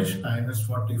finish time is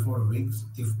 44 weeks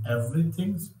if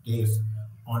everything stays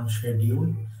on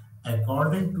schedule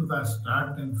according to the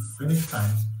start and finish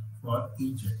times for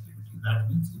each activity. That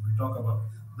means if we talk about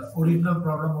the original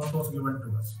problem what was given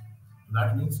to us,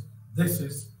 that means this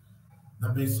is the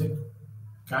basic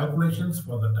calculations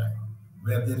for the time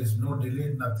where there is no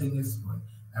delay, nothing is going,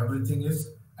 everything is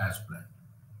as planned.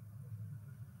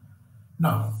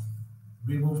 Now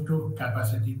we move to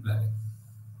capacity planning.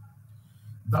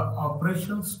 The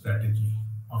operational strategy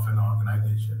of an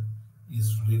organization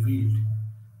is revealed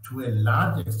to a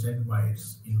large extent by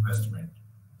its investment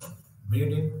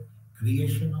made in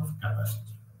creation of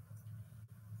capacity.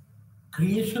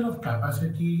 Creation of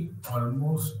capacity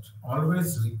almost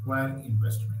always require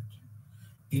investment.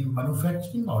 In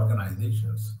manufacturing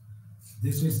organizations,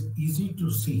 this is easy to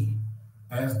see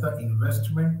as the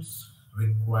investments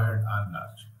required are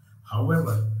large.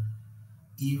 However,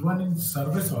 even in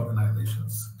service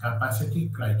organizations, capacity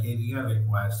criteria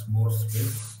requires more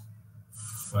space,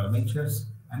 furnitures,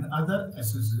 and other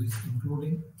accessories,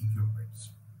 including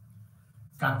equipments.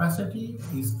 Capacity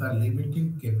is the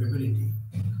limiting capability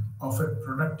of a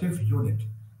productive unit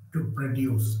to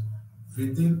produce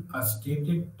within a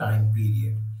stated time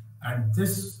period, and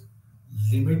this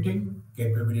limiting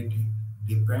capability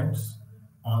depends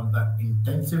on the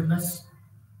intensiveness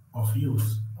of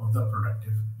use of the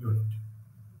productive unit.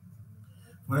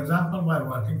 For example, by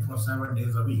working for 7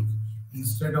 days a week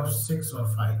instead of 6 or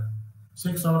 5,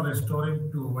 6 or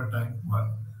restoring to overtime work,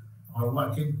 or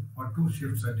working for 2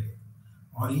 shifts a day,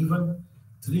 or even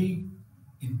 3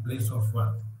 in place of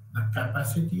work, the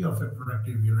capacity of a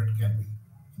productive unit can be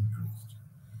increased.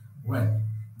 When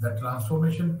the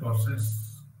transformation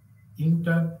process in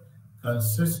turn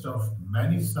consists of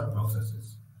many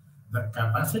sub-processes, the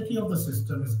capacity of the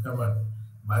system is governed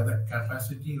by the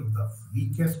capacity of the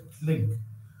weakest link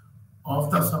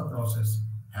of the sub-process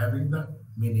having the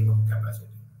minimum capacity.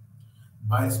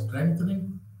 By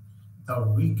strengthening the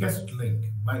weakest link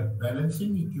by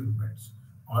balancing equipments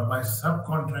or by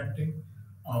subcontracting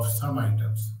of some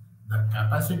items, the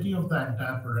capacity of the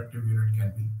entire productive unit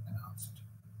can be enhanced.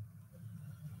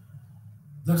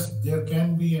 Thus, there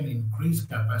can be an increased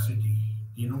capacity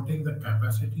denoting the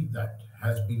capacity that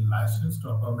has been licensed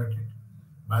or permitted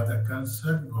by the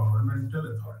concerned governmental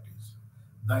authorities.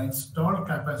 The installed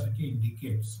capacity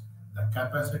indicates the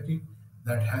capacity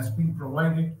that has been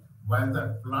provided while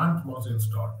the plant was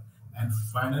installed. And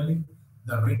finally,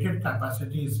 the rated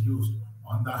capacity is used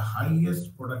on the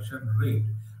highest production rate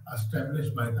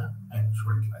established by the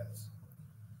actual trials.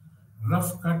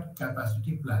 Rough cut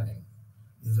capacity planning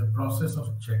is a process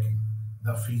of checking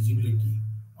the feasibility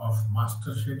of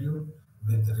master schedule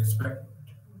with respect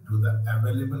to the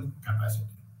available capacity.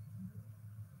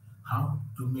 How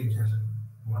to measure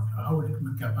how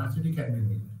capacity can be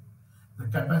measured. The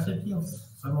capacity of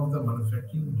some of the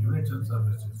manufacturing units and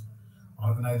services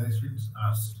organizations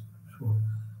are shown.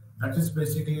 That is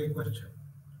basically a question.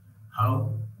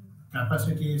 How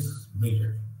capacity is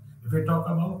measured. If we talk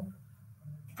about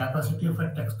capacity of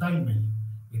a textile mill,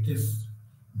 it is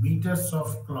meters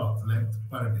of cloth length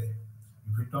per day.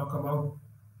 If we talk about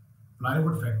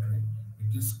plywood factory,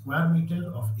 it is square meter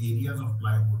of areas of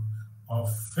plywood of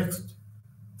fixed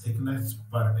thickness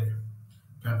per day.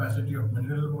 Capacity of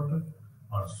mineral water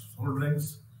or sold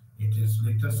drinks, it is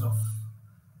liters of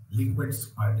liquids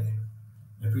per day.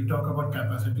 If we talk about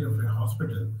capacity of a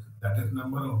hospital, that is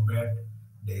number of bed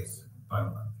days per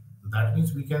month. So that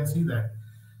means we can see that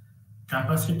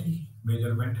capacity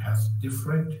measurement has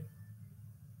different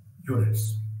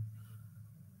units.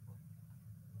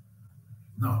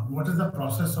 Now, what is the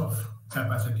process of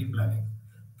capacity planning?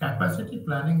 Capacity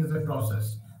planning is a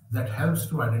process that helps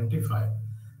to identify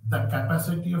the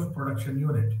capacity of production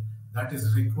unit that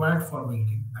is required for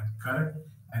meeting the current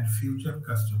and future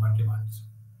customer demands.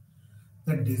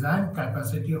 The design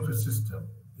capacity of a system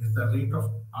is the rate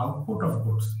of output of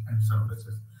goods and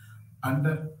services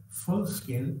under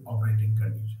full-scale operating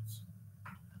conditions.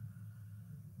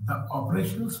 The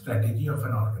operational strategy of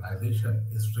an organization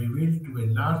is revealed to a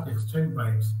large extent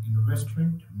by its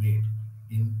investment made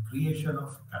in creation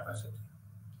of capacity.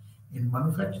 In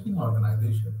manufacturing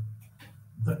organization,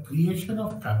 the creation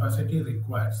of capacity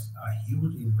requires a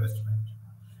huge investment,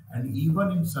 and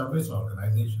even in service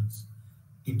organizations,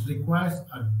 it requires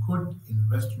a good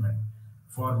investment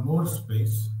for more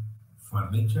space,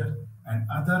 furniture, and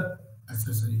other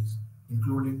accessories,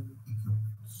 including equipment.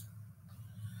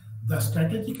 The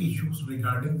strategic issues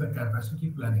regarding the capacity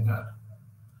planning are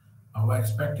our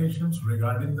expectations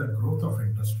regarding the growth of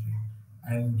industry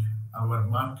and our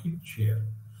market share,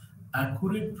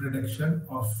 accurate prediction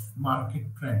of market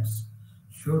trends.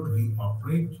 Should we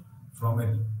operate from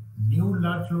a new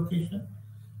large location,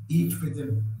 each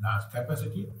within large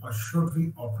capacity, or should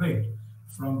we operate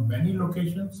from many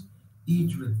locations,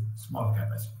 each with small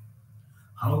capacity?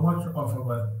 How much of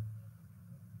our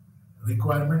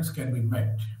requirements can be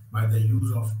met by the use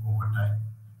of overtime,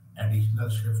 additional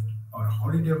shift, or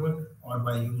holiday work, or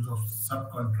by use of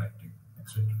subcontracting,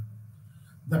 etc.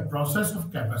 The process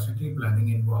of capacity planning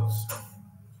involves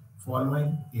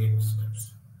following 8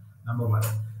 steps. Number one,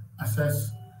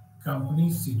 assess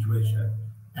company's situation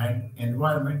and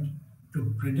environment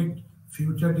to predict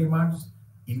future demands,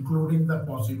 including the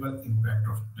possible impact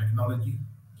of technology,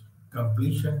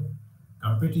 completion,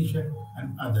 competition,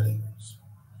 and other events.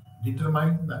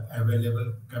 Determine the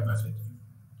available capacity.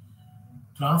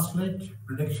 Translate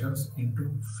predictions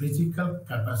into physical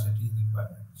capacity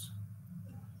requirements.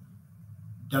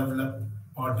 Develop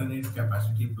alternate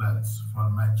capacity plans for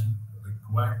matching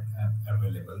required and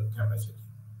available capacity.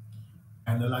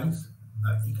 Analyze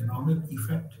the economic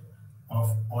effect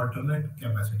of alternate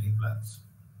capacity plans.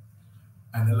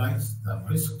 Analyze the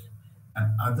risk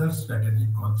and other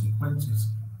strategic consequences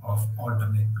of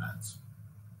alternate plans.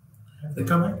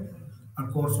 Recommend a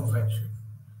course of action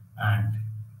and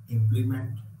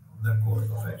implement the course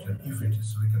of action if it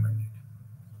is recommended.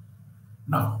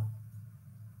 Now,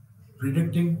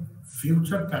 predicting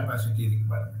future capacity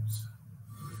requirements.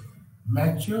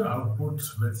 Mature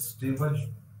outputs with stable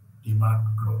demand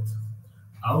growth.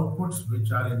 Outputs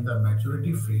which are in the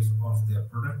maturity phase of their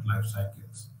product life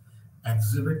cycles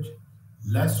exhibit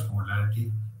less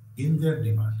volatility in their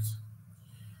demands.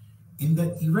 In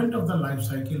the event of the life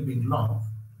cycle being long,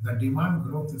 the demand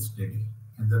growth is steady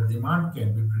and the demand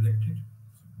can be predicted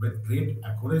with great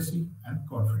accuracy and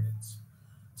confidence.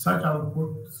 Such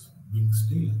outputs being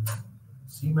steel,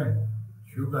 cement,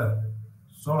 sugar,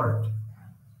 salt,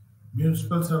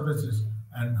 municipal services,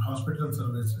 and hospital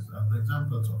services are the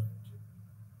examples of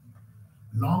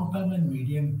it. Long-term and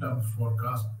medium-term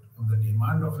forecasts of the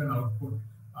demand of an output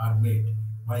are made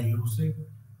by using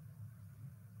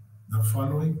the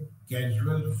following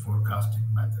casual forecasting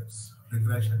methods.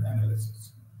 Regression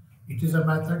analysis. It is a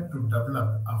method to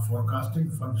develop a forecasting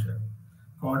function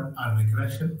called a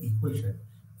regression equation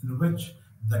in which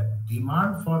the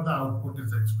demand for the output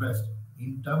is expressed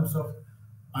in terms of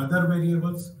other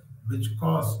variables which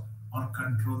cause or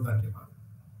control the demand.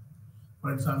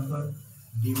 For example,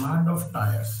 demand of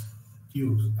tires,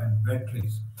 tubes, and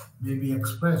batteries may be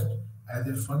expressed as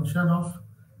a function of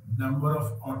number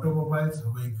of automobiles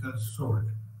vehicles sold.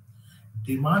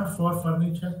 Demand for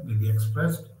furniture may be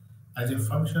expressed as a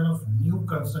function of new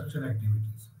construction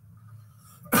activities,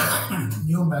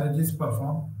 new marriages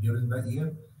performed during the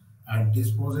year, and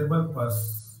disposable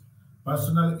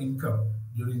personal income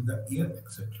during the year,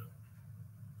 etc.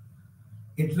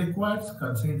 It requires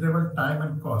considerable time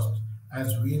and cost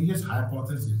as various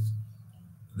hypotheses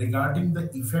regarding the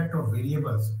effect of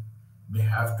variables may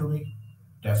have to be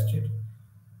tested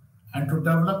and to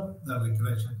develop the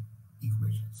regression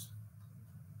equations.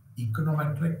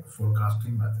 Econometric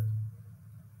forecasting method.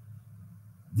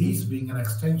 These being an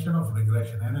extension of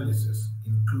regression analysis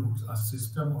includes a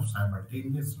system of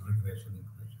simultaneous regression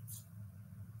equations.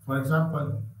 For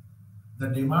example, the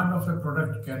demand of a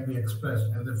product can be expressed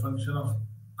as a function of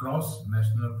gross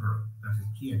national product, that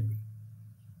is GNP,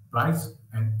 price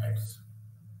and X.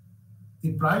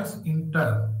 The price in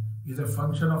turn is a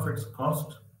function of its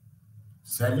cost,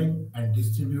 selling and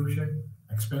distribution,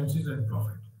 expenses and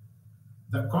profit.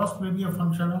 The cost may be a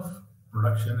function of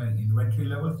production and inventory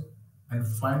levels, and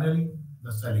finally,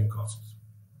 the selling costs.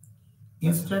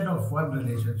 Instead of one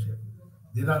relationship,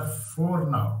 there are four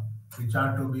now which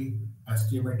are to be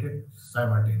estimated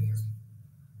simultaneously.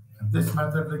 And this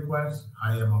method requires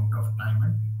high amount of time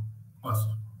and cost.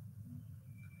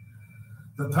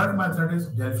 The third method is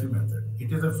Delphi method.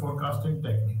 It is a forecasting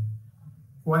technique,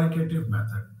 qualitative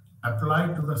method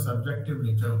applied to the subjective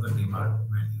nature of the demand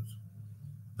values.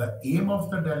 The aim of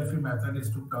the Delphi method is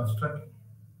to construct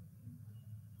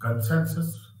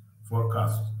consensus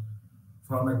forecast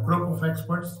from a group of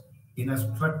experts in a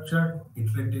structured,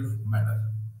 iterative manner.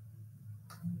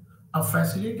 A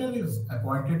facilitator is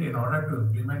appointed in order to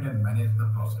implement and manage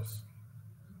the process.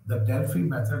 The Delphi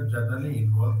method generally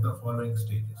involves the following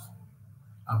stages.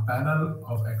 A panel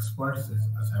of experts is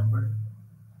assembled,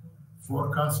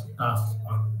 forecast tasks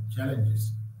or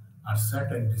challenges are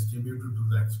set and distributed to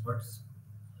the experts.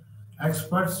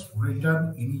 Experts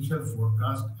return initial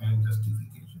forecast and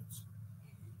justifications.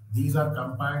 These are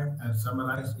compiled and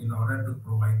summarized in order to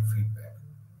provide feedback.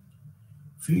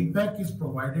 Feedback is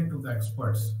provided to the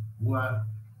experts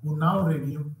who now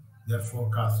review their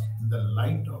forecast in the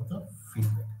light of the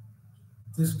feedback.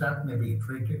 This step may be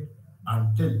iterated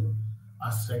until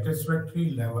a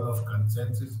satisfactory level of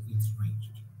consensus is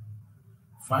reached.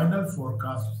 Final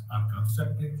forecasts are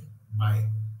constructed by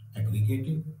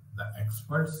aggregating the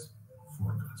experts'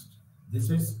 forecast.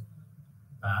 This is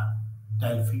the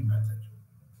Delphi method.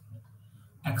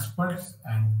 Experts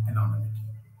and anonymity.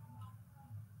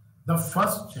 The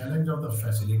first challenge of the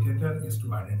facilitator is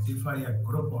to identify a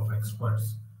group of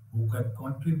experts who can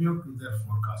contribute to their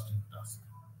forecasting task.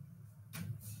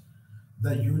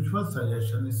 The usual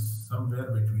suggestion is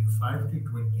somewhere between 5 to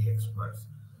 20 experts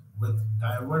with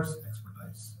diverse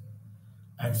expertise.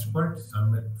 Experts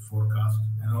submit forecasts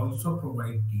and also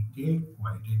provide detailed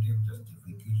qualitative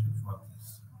justification for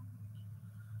this.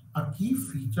 A key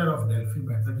feature of Delphi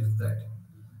method is that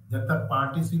the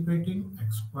participating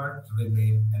experts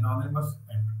remain anonymous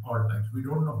at all times. We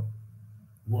don't know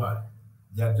who are.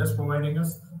 They are just providing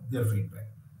us their feedback.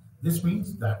 This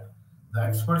means that the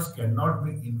experts cannot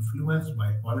be influenced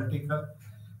by political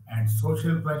and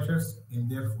social pressures in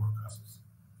their forecasts.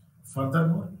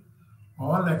 Furthermore,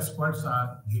 all experts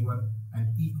are given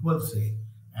an equal say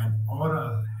and all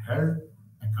are held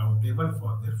accountable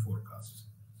for their forecasts.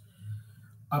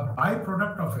 A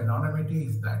byproduct of anonymity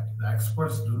is that the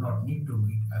experts do not need to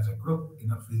meet as a group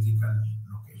in a physical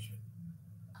location.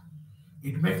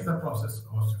 It makes the process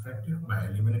cost effective by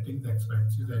eliminating the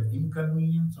expenses and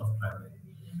inconvenience of traveling,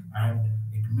 and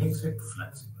it makes it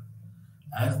flexible.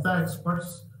 As the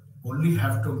experts only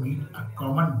have to meet a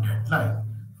common deadline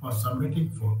for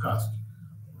submitting forecast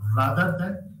rather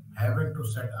than having to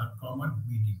set a common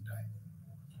meeting time.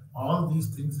 All these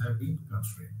things have been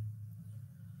constrained.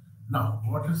 Now,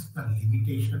 what is the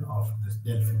limitation of this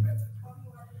Delphi method?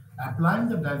 Applying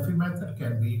the Delphi method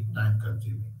can be time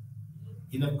consuming.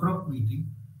 In a group meeting,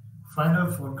 final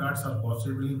forecasts are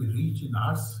possibly reached in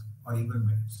hours or even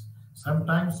minutes,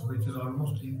 sometimes which is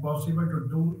almost impossible to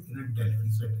do in a Delphi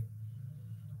setting.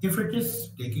 If it is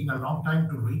taking a long time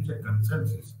to reach a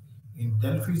consensus in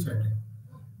Delphi setting,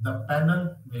 the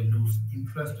panel may lose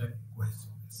interest and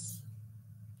cohesiveness.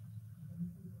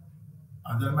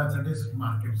 Other method is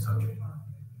market survey.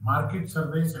 Market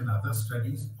surveys and other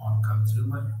studies on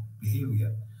consumer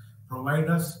behavior provide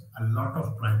us a lot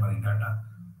of primary data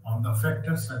on the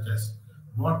factors such as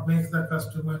what makes the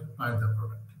customer buy the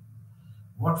product,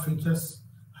 what features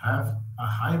have a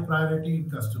high priority in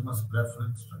customers'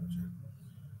 preference structure,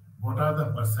 what are the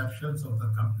perceptions of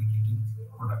the competing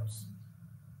products,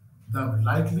 the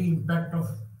likely impact of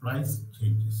price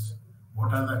changes,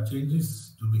 what are the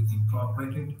changes to be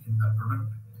incorporated in the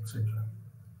product, etc.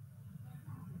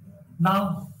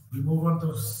 Now we move on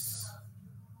to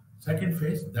second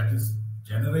phase, that is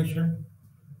generation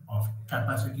of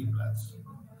capacity plans.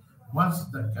 Once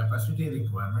the capacity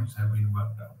requirements have been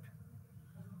worked out,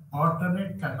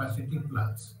 alternate capacity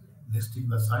plans listing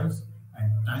the size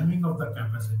and timing of the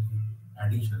capacity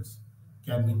additions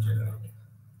can be generated.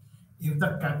 If the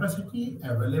capacity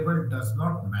available does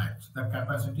not match the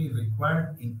capacity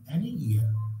required in any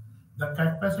year, the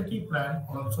capacity plan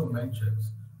also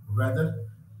mentions whether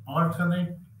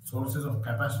alternate sources of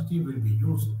capacity will be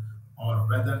used or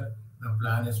whether the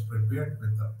plan is prepared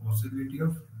with the possibility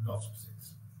of lost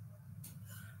sales.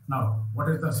 Now, what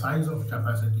is the size of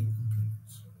capacity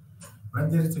increments?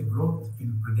 When there is a growth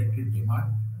in predicted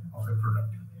demand of a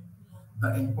product,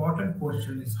 the important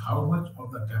question is how much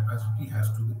of the capacity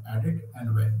has to be added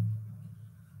and when.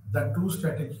 The two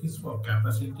strategies for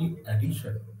capacity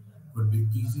addition could be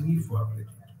easily formulated.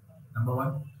 Number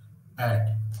one,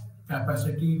 add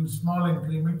capacity in small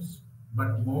increments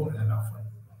but more and often.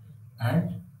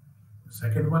 And the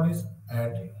second one is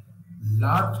add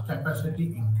large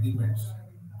capacity increments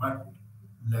but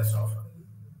less often.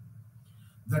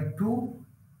 The two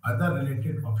other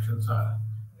related options are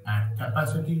add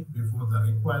capacity before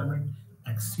the requirement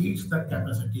exceeds the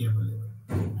capacity available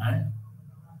and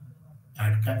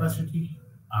add capacity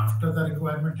after the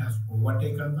requirement has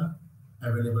overtaken the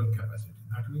available capacity.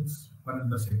 That means one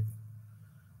and the same thing.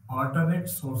 Alternate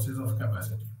sources of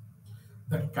capacity.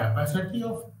 The capacity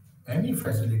of any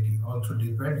facility also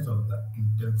depends on the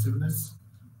intensiveness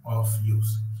of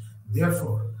use.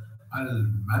 Therefore, a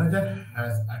manager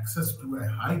has access to a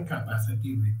high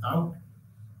capacity without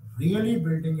really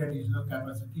building additional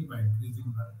capacity by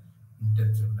increasing the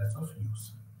intensiveness of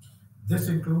use. This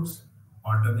includes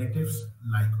alternatives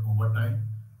like overtime,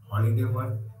 holiday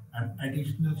work, and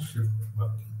additional shift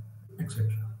working, etc.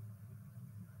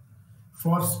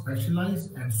 For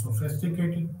specialized and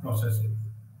sophisticated processing,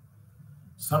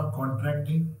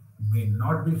 subcontracting may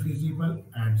not be feasible,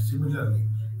 and similarly,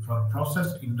 for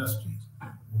process industries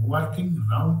working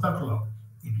round the clock,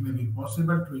 it may be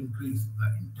possible to increase the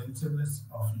intensiveness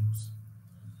of use.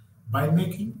 By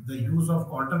making the use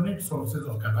of alternate sources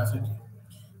of capacity,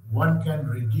 one can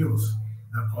reduce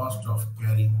the cost of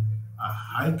carrying a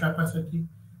high capacity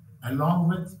along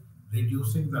with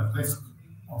reducing the risk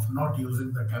of not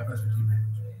using the capacity built.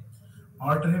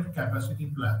 Alternate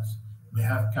capacity plans may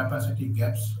have capacity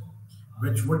gaps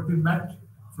which would be met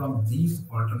from these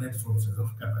alternate sources of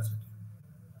capacity.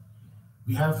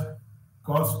 We have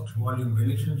cost volume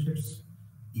relationships,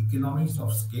 economies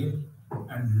of scale,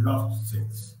 and lost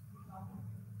sales.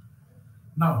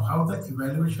 Now, how the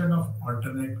evaluation of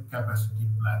alternate capacity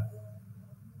plan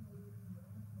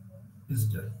is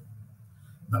done.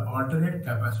 The alternate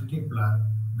capacity plan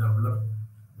developed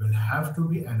will have to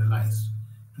be analyzed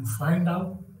to find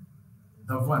out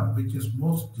the one which is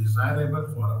most desirable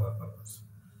for our purpose.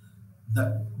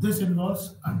 This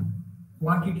involves a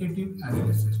quantitative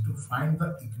analysis to find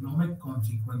the economic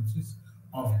consequences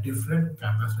of different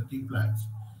capacity plans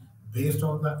based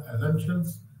on the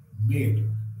assumptions made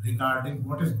regarding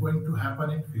what is going to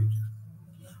happen in future.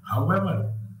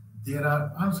 However, there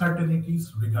are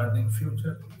uncertainties regarding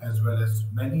future as well as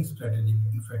many strategic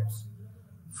effects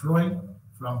flowing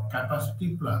from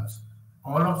capacity plans,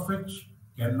 all of which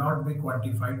cannot be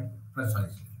quantified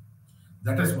precisely.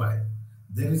 That is why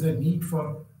there is a need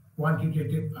for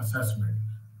quantitative assessment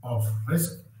of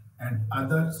risk and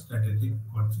other strategic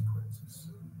consequences.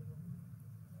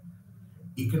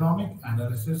 Economic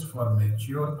analysis for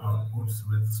mature outputs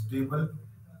with stable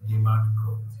demand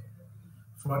growth.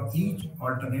 For each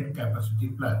alternate capacity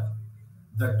plan,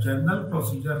 the general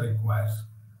procedure requires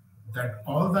that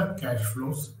all the cash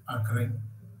flows occurring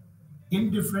in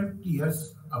different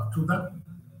years up to the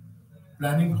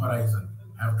planning horizon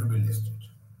have to be listed.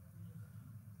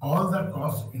 All the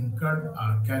costs incurred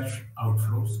are cash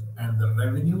outflows and the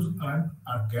revenues earned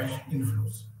are cash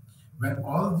inflows. When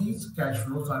all these cash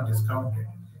flows are discounted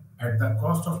at the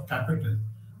cost of capital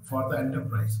for the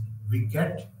enterprise, we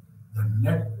get the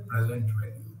net present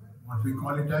value, what we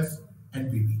call it as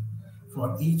NPV,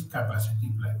 for each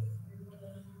capacity plan.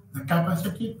 The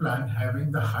capacity plan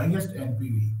having the highest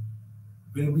NPV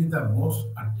will be the most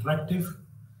attractive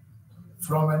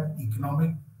from an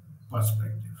economic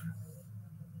perspective.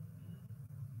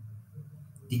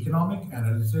 Economic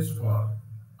analysis for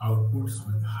outputs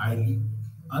with highly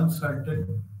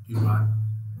uncertain demand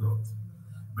growth.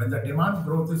 When the demand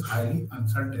growth is highly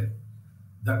uncertain,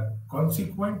 the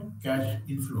consequent cash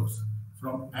inflows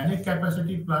from any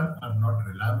capacity plan are not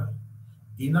reliable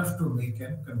enough to make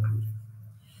a conclusion.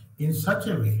 In such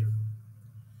a way,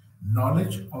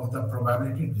 knowledge of the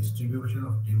probability distribution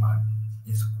of demand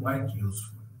is quite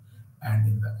useful, and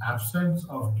in the absence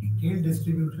of detailed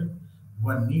distribution,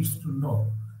 one needs to know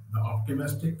the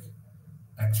optimistic,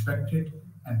 expected,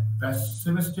 and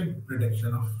pessimistic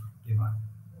prediction of demand.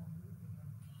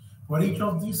 For each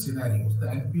of these scenarios, the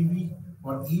NPV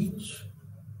for each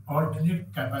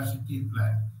alternate capacity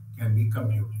plan can be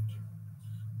computed.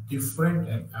 Different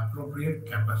and appropriate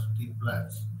capacity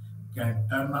plans can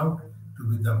turn out to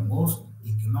be the most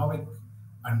economic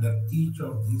under each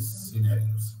of these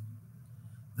scenarios.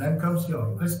 Then comes your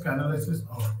risk analysis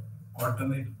of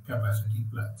alternate capacity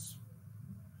plans.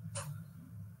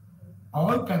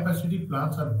 All capacity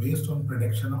plans are based on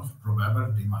prediction of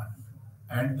probable demand,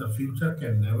 and the future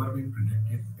can never be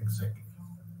predicted exactly.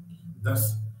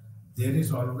 Thus, there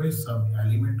is always some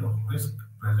element of risk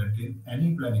present in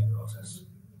any planning process.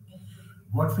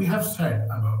 What we have said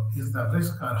above is the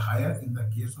risks are higher in the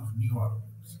case of new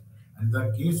outputs and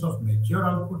the case of mature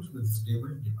outputs with stable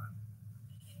demand.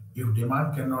 If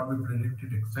demand cannot be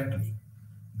predicted exactly,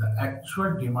 the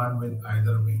actual demand will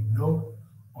either be low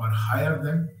or higher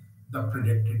than the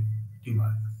predicted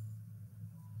demand.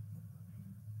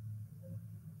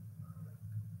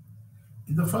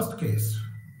 In the first case,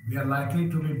 we are likely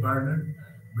to be burdened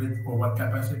with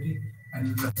overcapacity, and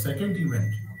in the second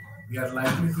event, we are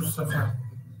likely to suffer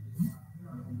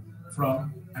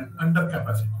from an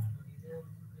undercapacity.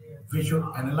 We should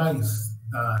analyze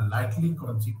the likely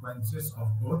consequences of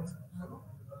both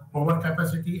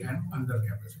overcapacity and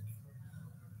undercapacity.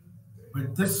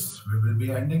 With this, we will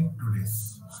be ending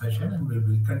today's session and we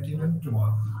will continue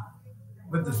tomorrow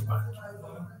with this part.